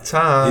 It's that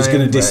time. He's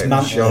going to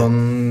dismantle.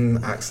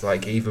 John acts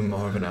like even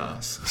more of an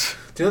arse.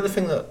 Do you know the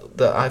thing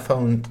that I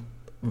found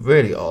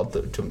really odd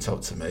that jumped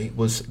out to me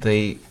was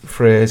the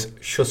phrase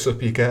 "shut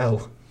up, you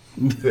girl"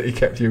 that he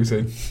kept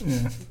using.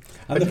 Yeah.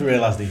 I never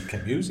realised he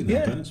kept using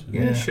that.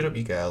 Yeah, shut up,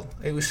 you girl.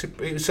 It was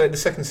like the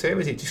second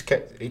series. It just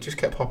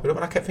kept popping up,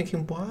 and I kept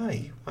thinking,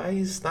 why? Why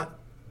is that?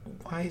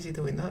 Why is he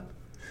doing that?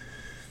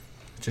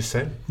 Just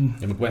saying.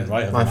 It went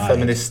right over my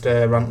feminist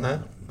rant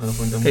there.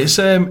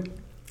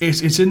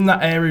 It's in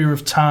that area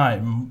of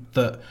time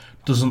that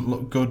doesn't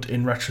look good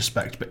in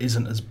retrospect, but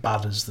isn't as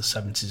bad as the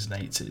 70s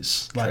and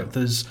 80s. Like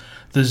there's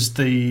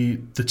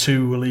the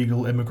two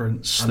illegal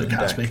immigrants that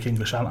can't speak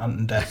English, Ant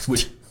and Dec,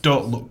 which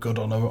don't look good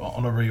on a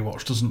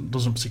rewatch.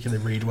 Doesn't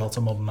particularly read well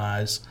to modern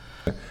eyes.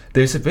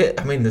 There's a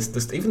bit. I mean,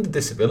 there's even the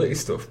disability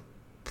stuff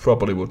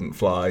probably wouldn't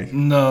fly.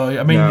 No,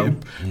 I mean,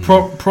 it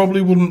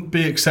probably wouldn't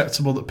be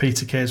acceptable that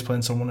Peter Kay is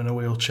playing someone in a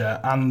wheelchair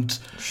and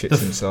shits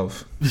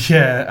himself.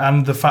 Yeah,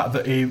 and the fact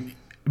that he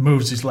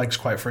moves his legs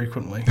quite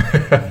frequently.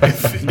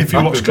 if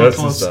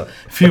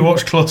you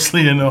watch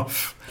closely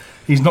enough,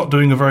 he's not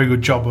doing a very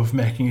good job of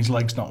making his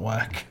legs not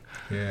work.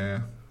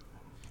 Yeah.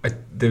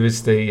 There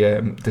is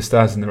the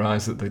stars in their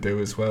eyes that they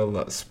do as well.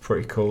 That's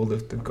pretty cool.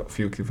 They've got a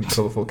few different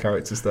colourful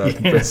characters there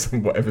based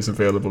on whatever's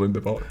available in the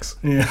box.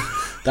 Yeah,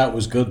 that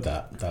was good.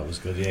 That was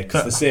good. Yeah,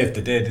 because they saved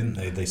the day, didn't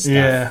they? They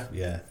staff.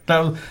 Yeah.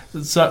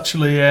 That's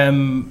actually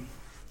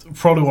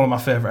probably one of my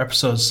favourite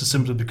episodes,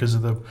 simply because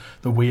of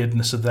the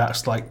weirdness of that.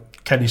 It's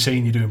like Kenny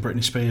Senior doing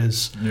Britney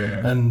Spears,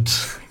 and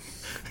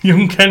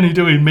young Kenny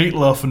doing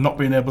Meatloaf and not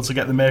being able to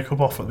get the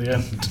makeup off at the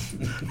end.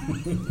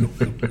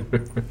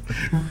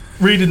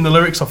 Reading the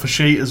lyrics off a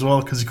sheet as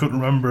well because he couldn't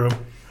remember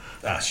them.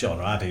 Sean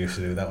Ryder used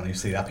to do that when you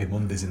see Happy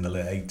Mondays in the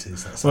late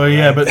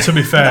 80s. But to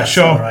be fair,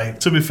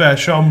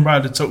 Sean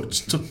Ryder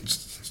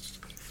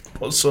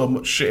put so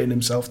much shit in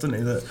himself, didn't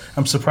he? That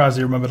I'm surprised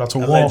he remembered how to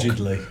walk.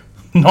 Allegedly.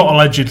 Not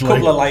allegedly. A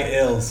couple of light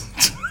ills.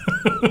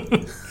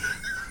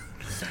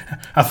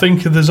 I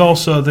think there's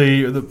also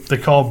they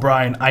call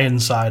Brian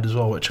Ironside as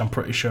well, which I'm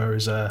pretty sure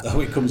is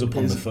it comes up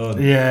on the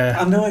phone. Yeah,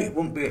 I know it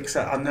won't be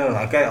accepted. I know,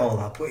 I get all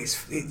that, but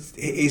it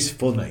is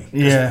funny.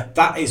 Yeah,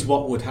 that is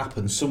what would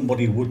happen.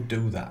 Somebody would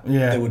do that.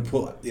 Yeah, they would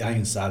put the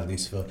Ironside in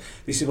his phone.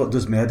 This is what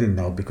does me head in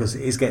now, because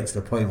it is getting to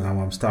the point where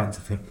I'm starting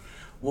to think,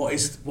 what are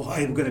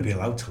we going to be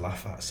allowed to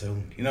laugh at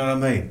soon? You know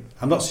what I mean?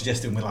 I'm not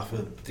suggesting we laugh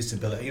at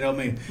disability. You know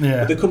what I mean? Yeah.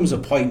 But there comes a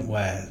point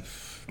where.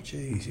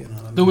 Jeez, you know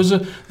what I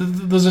mean?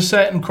 There's a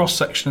certain cross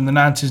section in the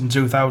 90s and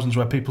 2000s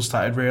where people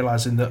started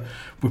realising that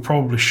we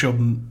probably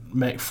shouldn't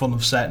make fun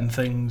of certain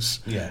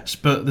things. Yes.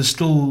 But there's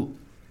still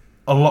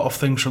a lot of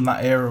things from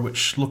that era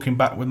which, looking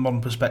back with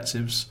modern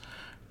perspectives,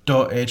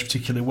 don't age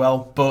particularly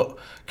well. But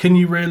can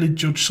you really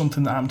judge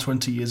something that happened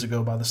 20 years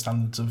ago by the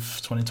standards of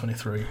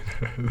 2023?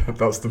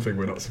 That's the thing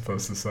we're not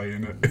supposed to say,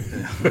 isn't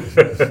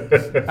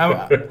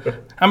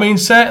it? I mean,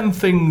 certain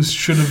things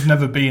should have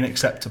never been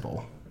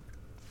acceptable.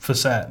 For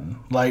certain,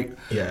 like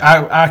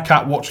I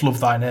can't watch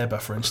Love Thy Neighbour,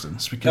 for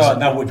instance, because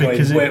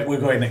we're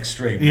going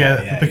extreme.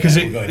 Because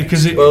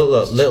well,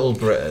 look, Little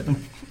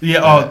Britain.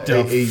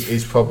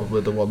 He's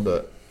probably the one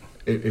that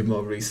in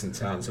more recent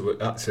times.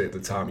 Actually, at the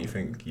time, you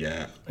think,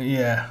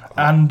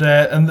 and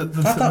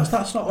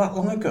that's not that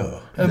long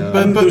ago. No.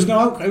 But there was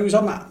no. It was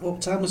on that.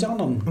 What time was it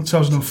on?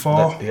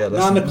 2004.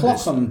 9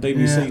 o'clock on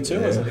BBC Two.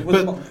 It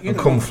was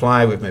Come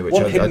Fly With Me, which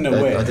I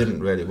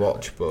didn't really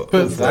watch, but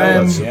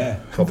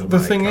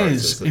the thing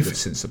is, if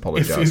since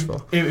apologised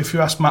for. If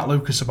you ask Matt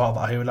Lucas about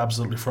that, he would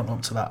absolutely front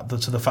up to that,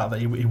 to the fact that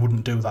he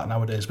wouldn't do that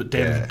nowadays. But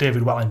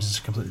David Walliams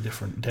is completely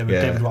different.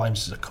 David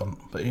Walliams is a cunt.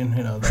 But there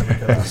we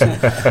go.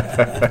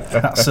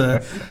 That's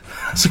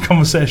a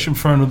conversation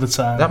for another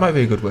time. That might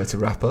be a good way to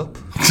wrap up.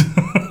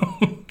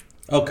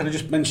 Can I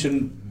just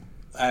mention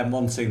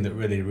one thing that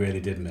really, really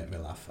did make me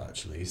laugh,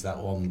 actually, is that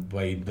one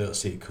where you don't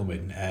see it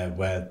coming,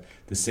 where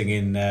they're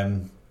singing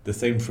the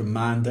theme from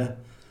Minder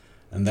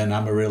and then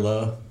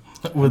Amarillo.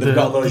 They've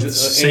got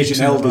those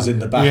Asian elders in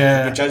the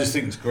back, which I just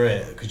think is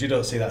great, because you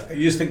don't see that.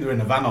 You just think they're in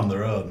a van on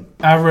their own.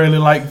 I really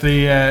like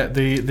the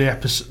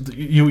episode.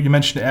 You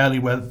mentioned it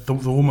earlier, where the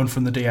woman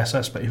from the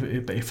DSS,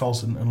 but he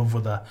falls in love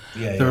with her.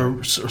 There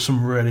are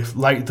some really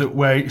like that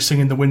where he's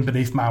singing "The Wind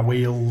Beneath My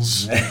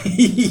Wheels,"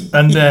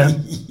 and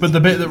but the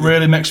bit that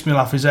really makes me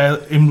laugh is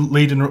him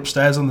leading her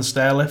upstairs on the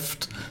stair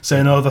lift,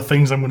 saying, "Oh, the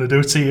things I'm going to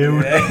do to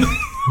you."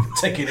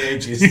 Taking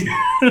ages.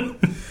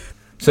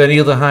 So,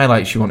 any other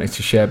highlights you wanted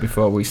to share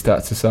before we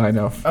start to sign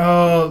off?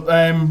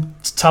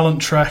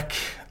 Talent Trek.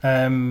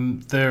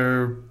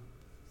 The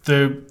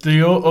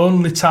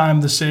only time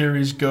the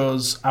series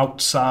goes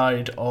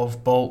outside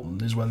of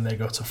Bolton is when they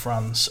go to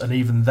France, and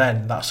even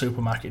then, that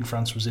supermarket in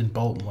France was in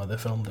Bolton where they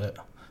filmed it.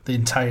 The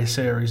entire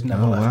series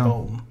never left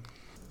Bolton.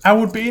 I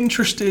would be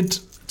interested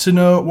to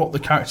know what the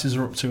characters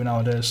are up to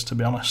nowadays. To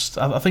be honest,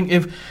 I think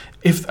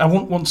if I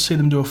won't want to see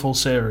them do a full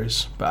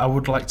series, but I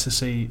would like to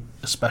see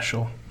a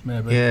special.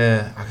 Maybe.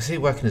 Yeah, I can see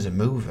it working as a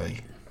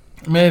movie.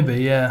 Maybe,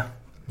 yeah.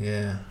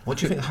 Yeah. What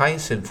do you think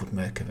Hyacinth would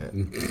make of it?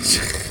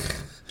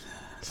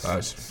 So I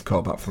was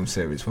called back from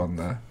Series 1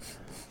 there.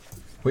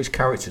 Which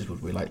characters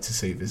would we like to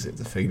see visit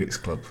the Phoenix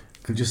Club?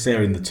 Could just say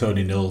her in the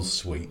Tony Knowles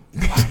suite.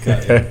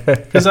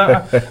 Because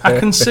I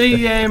can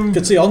see...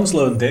 could see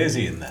Onslow and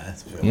Daisy in there.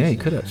 Yeah, you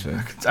could actually.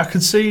 I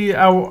could see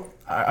how...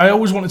 I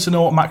always wanted to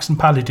know what Max and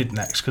Paddy did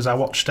next, because I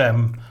watched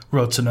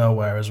Road to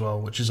Nowhere as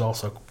well, which is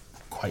also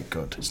quite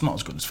good. It's not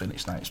as good as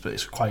Phoenix Nights, but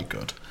it's quite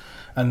good.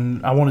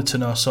 And I wanted to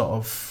know sort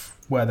of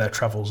where their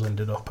travels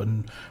ended up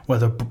and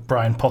whether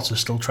Brian Potter's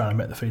still trying to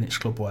make the Phoenix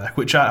Club work,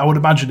 which I would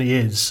imagine he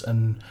is.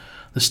 And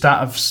the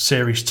start of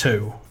Series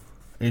 2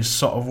 is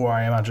sort of where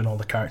I imagine all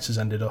the characters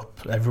ended up.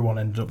 Everyone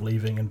ended up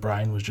leaving, and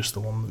Brian was just the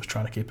one that was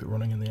trying to keep it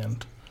running in the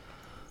end.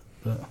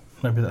 But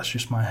maybe that's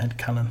just my head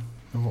canon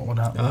of what would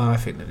happen. I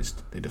think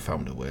they'd have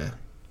found a way.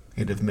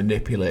 he'd have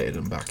manipulated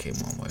them back in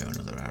one way or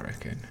another, I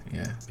reckon.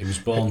 Yeah. He was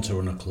born to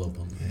run a club.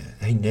 Yeah.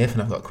 Hey,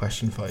 Nathan, I've got a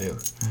question for you.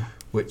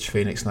 Which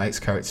Phoenix Knights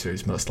character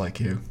is most like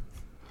you?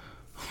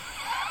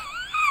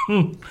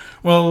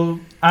 Well,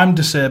 I'm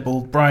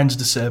disabled. Brian's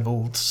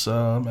disabled,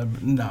 so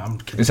no, I'm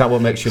kidding. Is that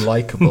what makes you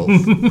likeable?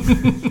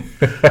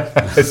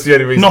 That's the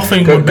only reason.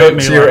 Nothing go, would go make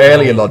me to your likeable.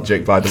 earlier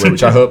logic, by the way,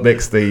 which I hope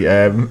makes the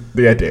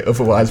edit.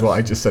 Otherwise, what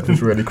I just said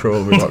was really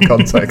cruel without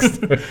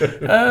context.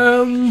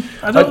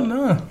 I don't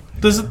know.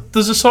 There's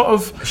a sort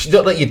of.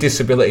 Don't let your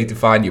disability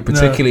define you,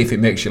 particularly if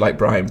it makes you like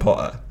Brian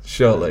Potter.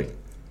 Surely.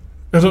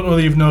 I don't know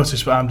whether you've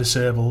noticed, but I'm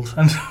disabled,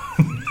 and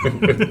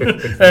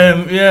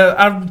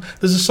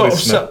there's a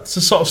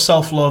sort of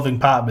self-loathing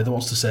part of me that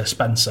wants to say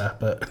Spencer,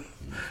 but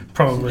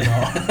probably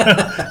not.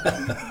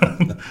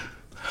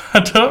 I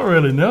don't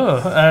really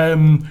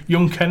know.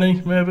 Young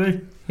Kenny,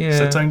 maybe. Yeah.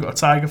 Except I ain't got a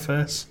tiger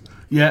face.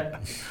 Yeah.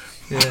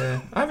 Yeah.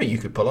 I think you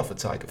could pull off a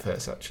tiger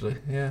face, actually.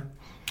 Yeah.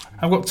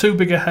 I've got too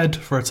big a head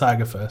for a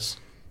tiger face.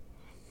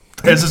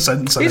 There's a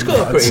sentence. He's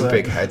got a pretty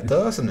big head,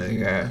 though, hasn't he?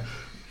 Yeah.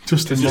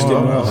 Just in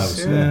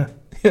Morehouse. Yeah.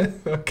 Yeah.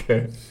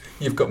 Okay.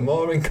 You've got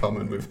more in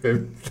common with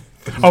him.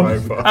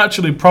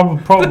 Actually, probably.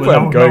 Where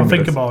I'm Now I going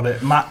think with this. about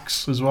it,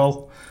 Max as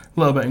well. A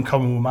little bit in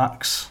common with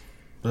Max,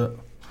 but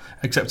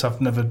except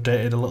I've never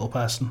dated a little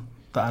person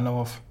that I know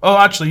of. Oh,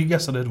 actually,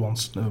 yes, I did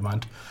once. Never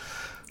mind.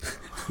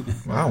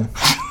 Wow.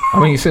 I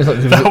mean, it seems like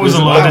That was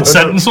a loaded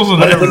sentence,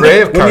 wasn't An it?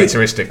 array of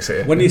characteristics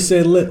here. When you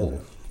say little,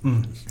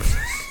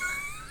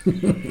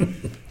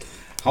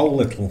 how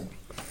little?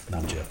 No,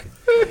 I'm joking.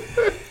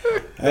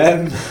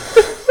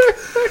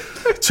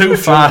 Too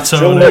far,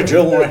 Tony.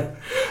 Jewellery.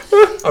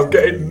 I'm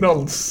getting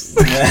nonce.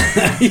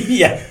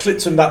 Yeah,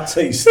 Clifton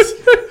Baptiste.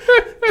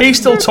 He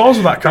still tours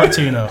with that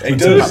character, you know. He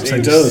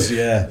does,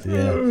 yeah.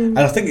 And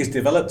I think he's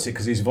developed it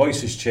because his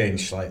voice has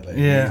changed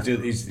slightly. Yeah.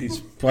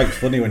 He's quite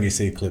funny when you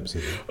see clips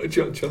of him.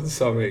 John,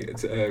 sorry.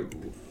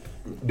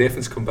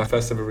 Nathan's come back,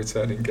 first ever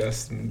returning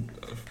guest, and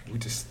we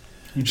just...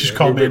 You just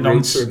called me a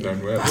nonce.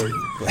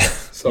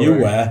 Sorry. You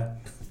were.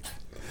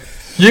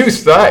 You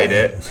started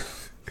it.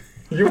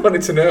 You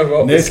wanted to know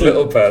about this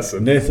little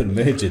person. Nathan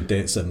Major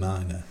dates a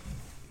minor.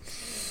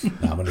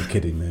 Nah, I'm only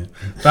kidding, mate.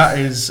 That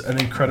is an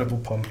incredible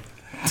pun.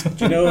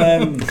 Do you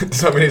know...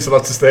 Does that mean it's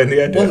allowed to stay in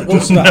the edit? One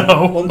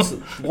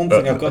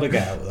thing I've got to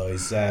get out, though,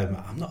 is I'm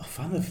not a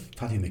fan of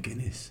Paddy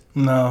McGuinness.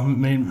 No,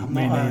 me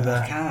neither.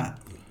 I can't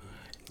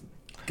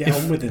get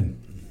on with him.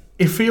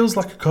 He feels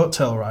like a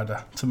coattail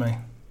rider to me.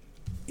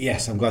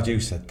 Yes, I'm glad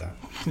you said that.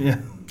 Yeah.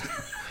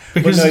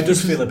 But no, it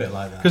does feel a bit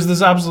like that. Because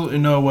there's absolutely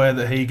no way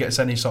that he gets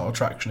any sort of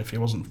traction if he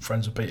wasn't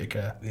friends with Peter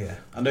Kay. Yeah,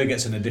 I know he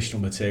gets an additional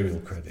material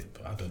credit,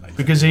 but I don't know.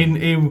 Because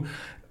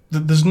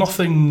there's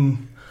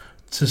nothing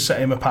to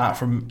set him apart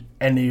from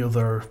any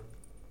other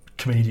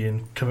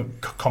comedian,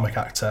 comic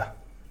actor,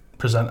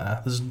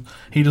 presenter.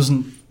 He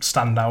doesn't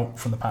stand out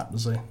from the pack,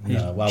 does he? He's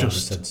no, well,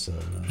 just said so.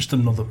 No. Just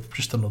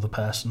another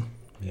person.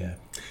 Yeah.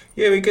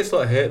 Yeah, he gets a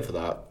lot of hate for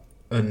that,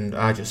 and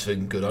I just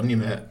think good on you,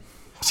 mate.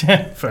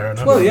 Yeah, fair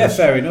enough. Well, yeah,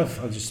 fair enough.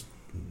 I'm just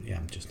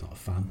not a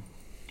fan.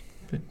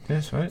 Yeah,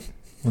 that's right.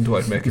 Wonder what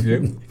it'd make of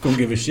you. Couldn't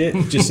give a shit.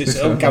 Just sits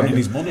at home counting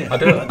his money. I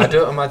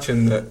don't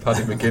imagine that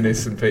Paddy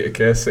McGuinness and Peter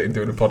Kay sitting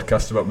doing a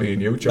podcast about me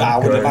and you, John. I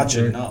would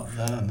imagine not.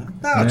 No.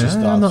 I just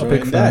thought not a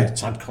big fan.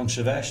 It's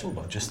controversial,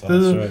 but just thought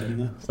I'd throw it in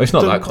there. Well, it's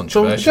not that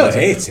controversial. Don't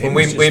hate it.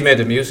 When we made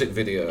a music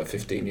video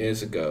 15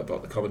 years ago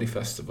about the comedy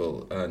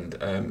festival, and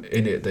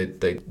in it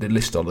they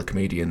list all the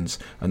comedians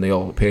and they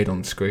all appeared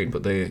on screen,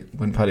 but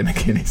when Paddy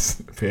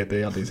McGuinness appeared, they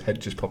had his head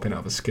just popping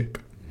out of a skip.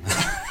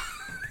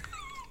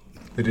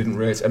 They didn't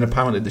rate, and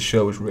apparently the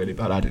show was really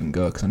bad. I didn't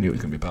go because I knew it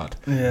was going to be bad.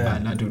 Yeah,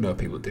 and I do know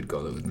people did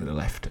go. They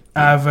left.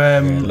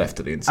 Left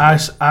at the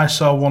incident. I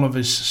saw one of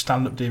his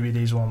stand-up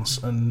DVDs once,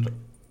 and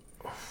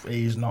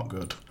he's not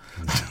good.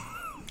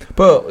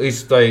 But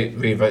he's like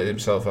reinvented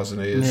himself,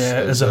 hasn't he?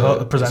 As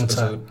a presenter,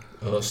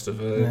 as a host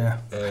of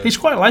a. He's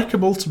quite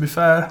likable, to be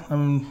fair.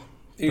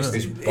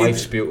 His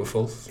wife's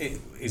beautiful.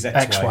 His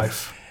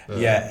ex-wife.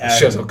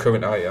 Shows how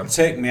current I am.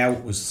 Take Me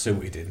Out was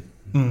suited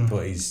in,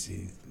 but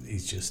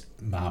he's just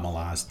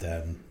marmalised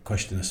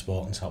Question of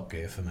Sport and Top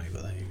Gear for me,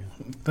 but there you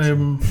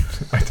go.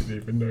 I didn't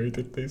even know he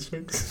did these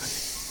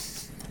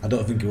things. I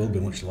don't think he will be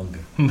much longer.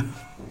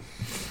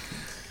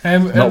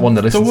 Not one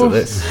that listens to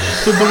this.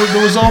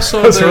 There was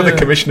also that's where the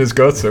commissioners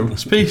go to.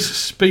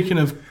 Speaking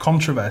of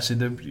controversy,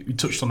 you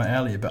touched on it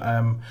earlier, but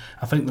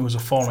I think there was a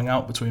falling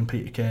out between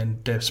Peter Kay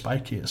and Dave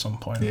Spikey at some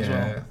point as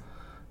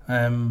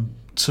well,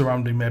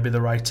 surrounding maybe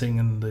the writing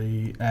and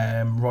the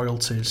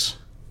royalties.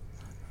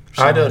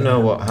 I don't know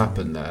what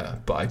happened there,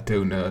 but I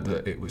do know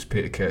that it was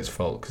Peter Kay's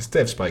fault because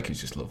Dave Spikey's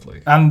just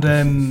lovely. And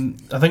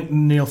I think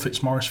Neil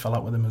Fitzmaurice fell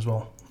out with him as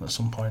well at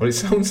some point. Well, it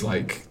sounds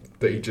like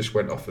that he just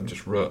went off and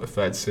just wrote a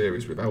third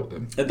series without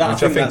them. I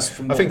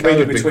think I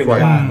would be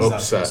quite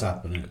upset.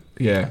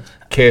 Yeah,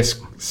 case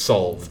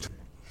solved.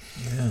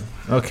 Yeah.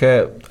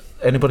 Okay.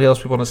 Anybody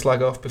else we want to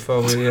slag off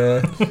before we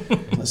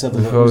let's have a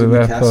before we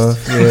wrap up?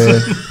 Yeah.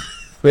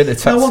 We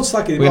didn't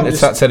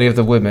attack any of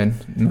the women.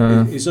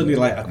 No. It's only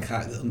like I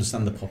can't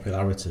understand the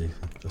popularity.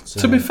 But,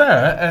 to be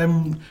fair,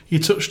 you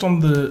touched on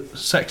the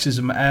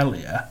sexism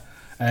earlier.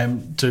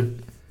 To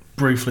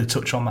briefly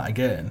touch on that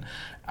again,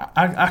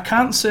 I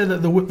can't say that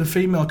the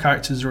female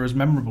characters are as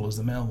memorable as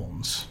the male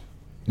ones.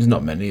 There's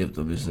not many of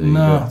them, is there?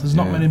 No, there's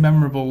not many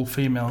memorable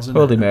females in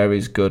Holy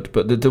Mary's good,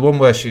 but the one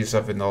where she's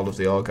having all of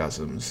the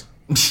orgasms,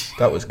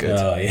 that was good.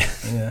 Oh, yeah.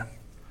 Yeah.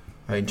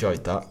 I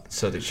enjoyed that.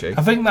 So did she.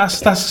 I think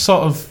that's a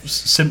sort of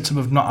symptom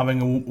of not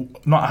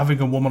having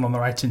a woman on the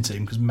writing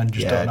team, because men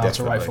just don't know how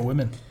to write for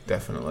women.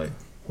 Definitely.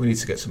 We need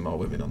to get some more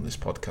women on this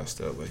podcast,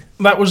 don't we?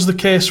 That was the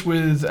case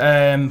with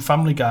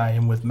Family Guy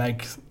and with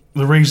Meg.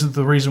 The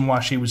reason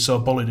why she was so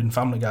bullied in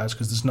Family Guy is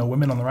because there's no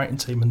women on the writing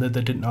team, and they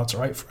didn't know how to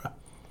write for her.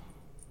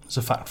 It's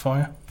a fact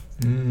for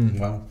you.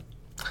 Wow.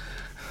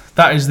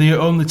 That is the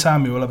only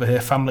time you will ever hear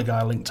Family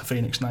Guy linked to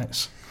Phoenix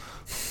Nights.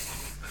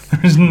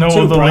 There is no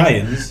other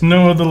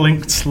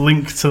links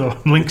to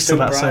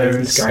that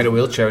series. Guy in a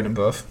wheelchair in them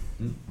both.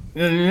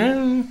 Yeah.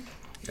 In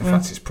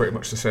fact, it's pretty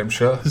much the same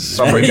show.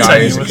 Family Guy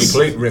is a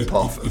complete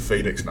rip-off of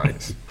Phoenix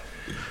Nights.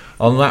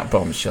 On that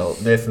bombshell,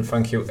 Nathan,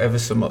 thank you ever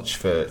so much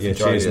for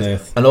joining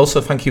us. And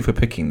also thank you for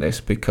picking this,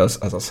 because,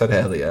 as I said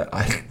earlier,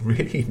 I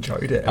really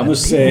enjoyed it. I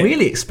didn't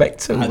really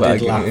expect to.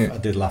 I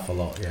did laugh a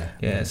lot, yeah.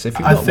 Yeah, so if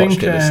you've not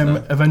watched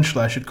it,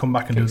 eventually I should come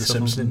back and do The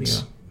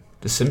Simpsons.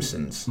 The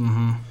Simpsons?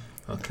 Mm-hmm.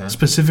 Okay.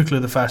 Specifically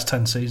the first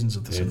 10 seasons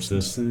of The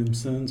Simpsons. The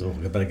Simpsons. Oh,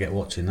 I better get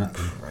watching that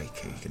then.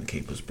 Crikey, you're going to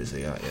keep us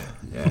busy, aren't you?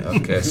 Yeah,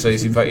 okay. So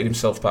he's invited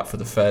himself back for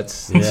the Feds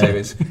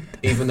series,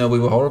 even though we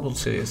were horrible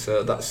to you.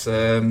 So that's,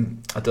 I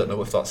don't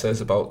know if that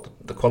says about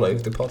the quality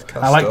of the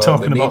podcast. I like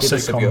talking about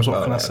sitcoms,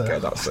 what can I say? Okay,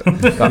 that's it.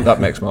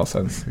 that makes more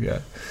sense, yeah.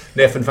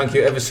 Nathan, thank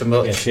you ever so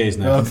much. Yeah, cheers,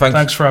 Nathan.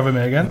 Thanks for having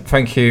me again.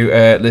 Thank you,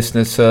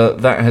 listeners. So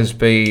that has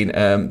been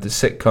the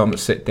sitcom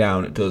Sit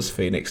Down Does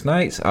Phoenix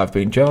Nights. I've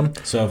been John.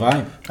 So have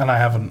I. And I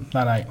haven't.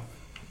 Night.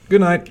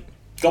 Good night.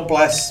 God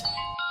bless.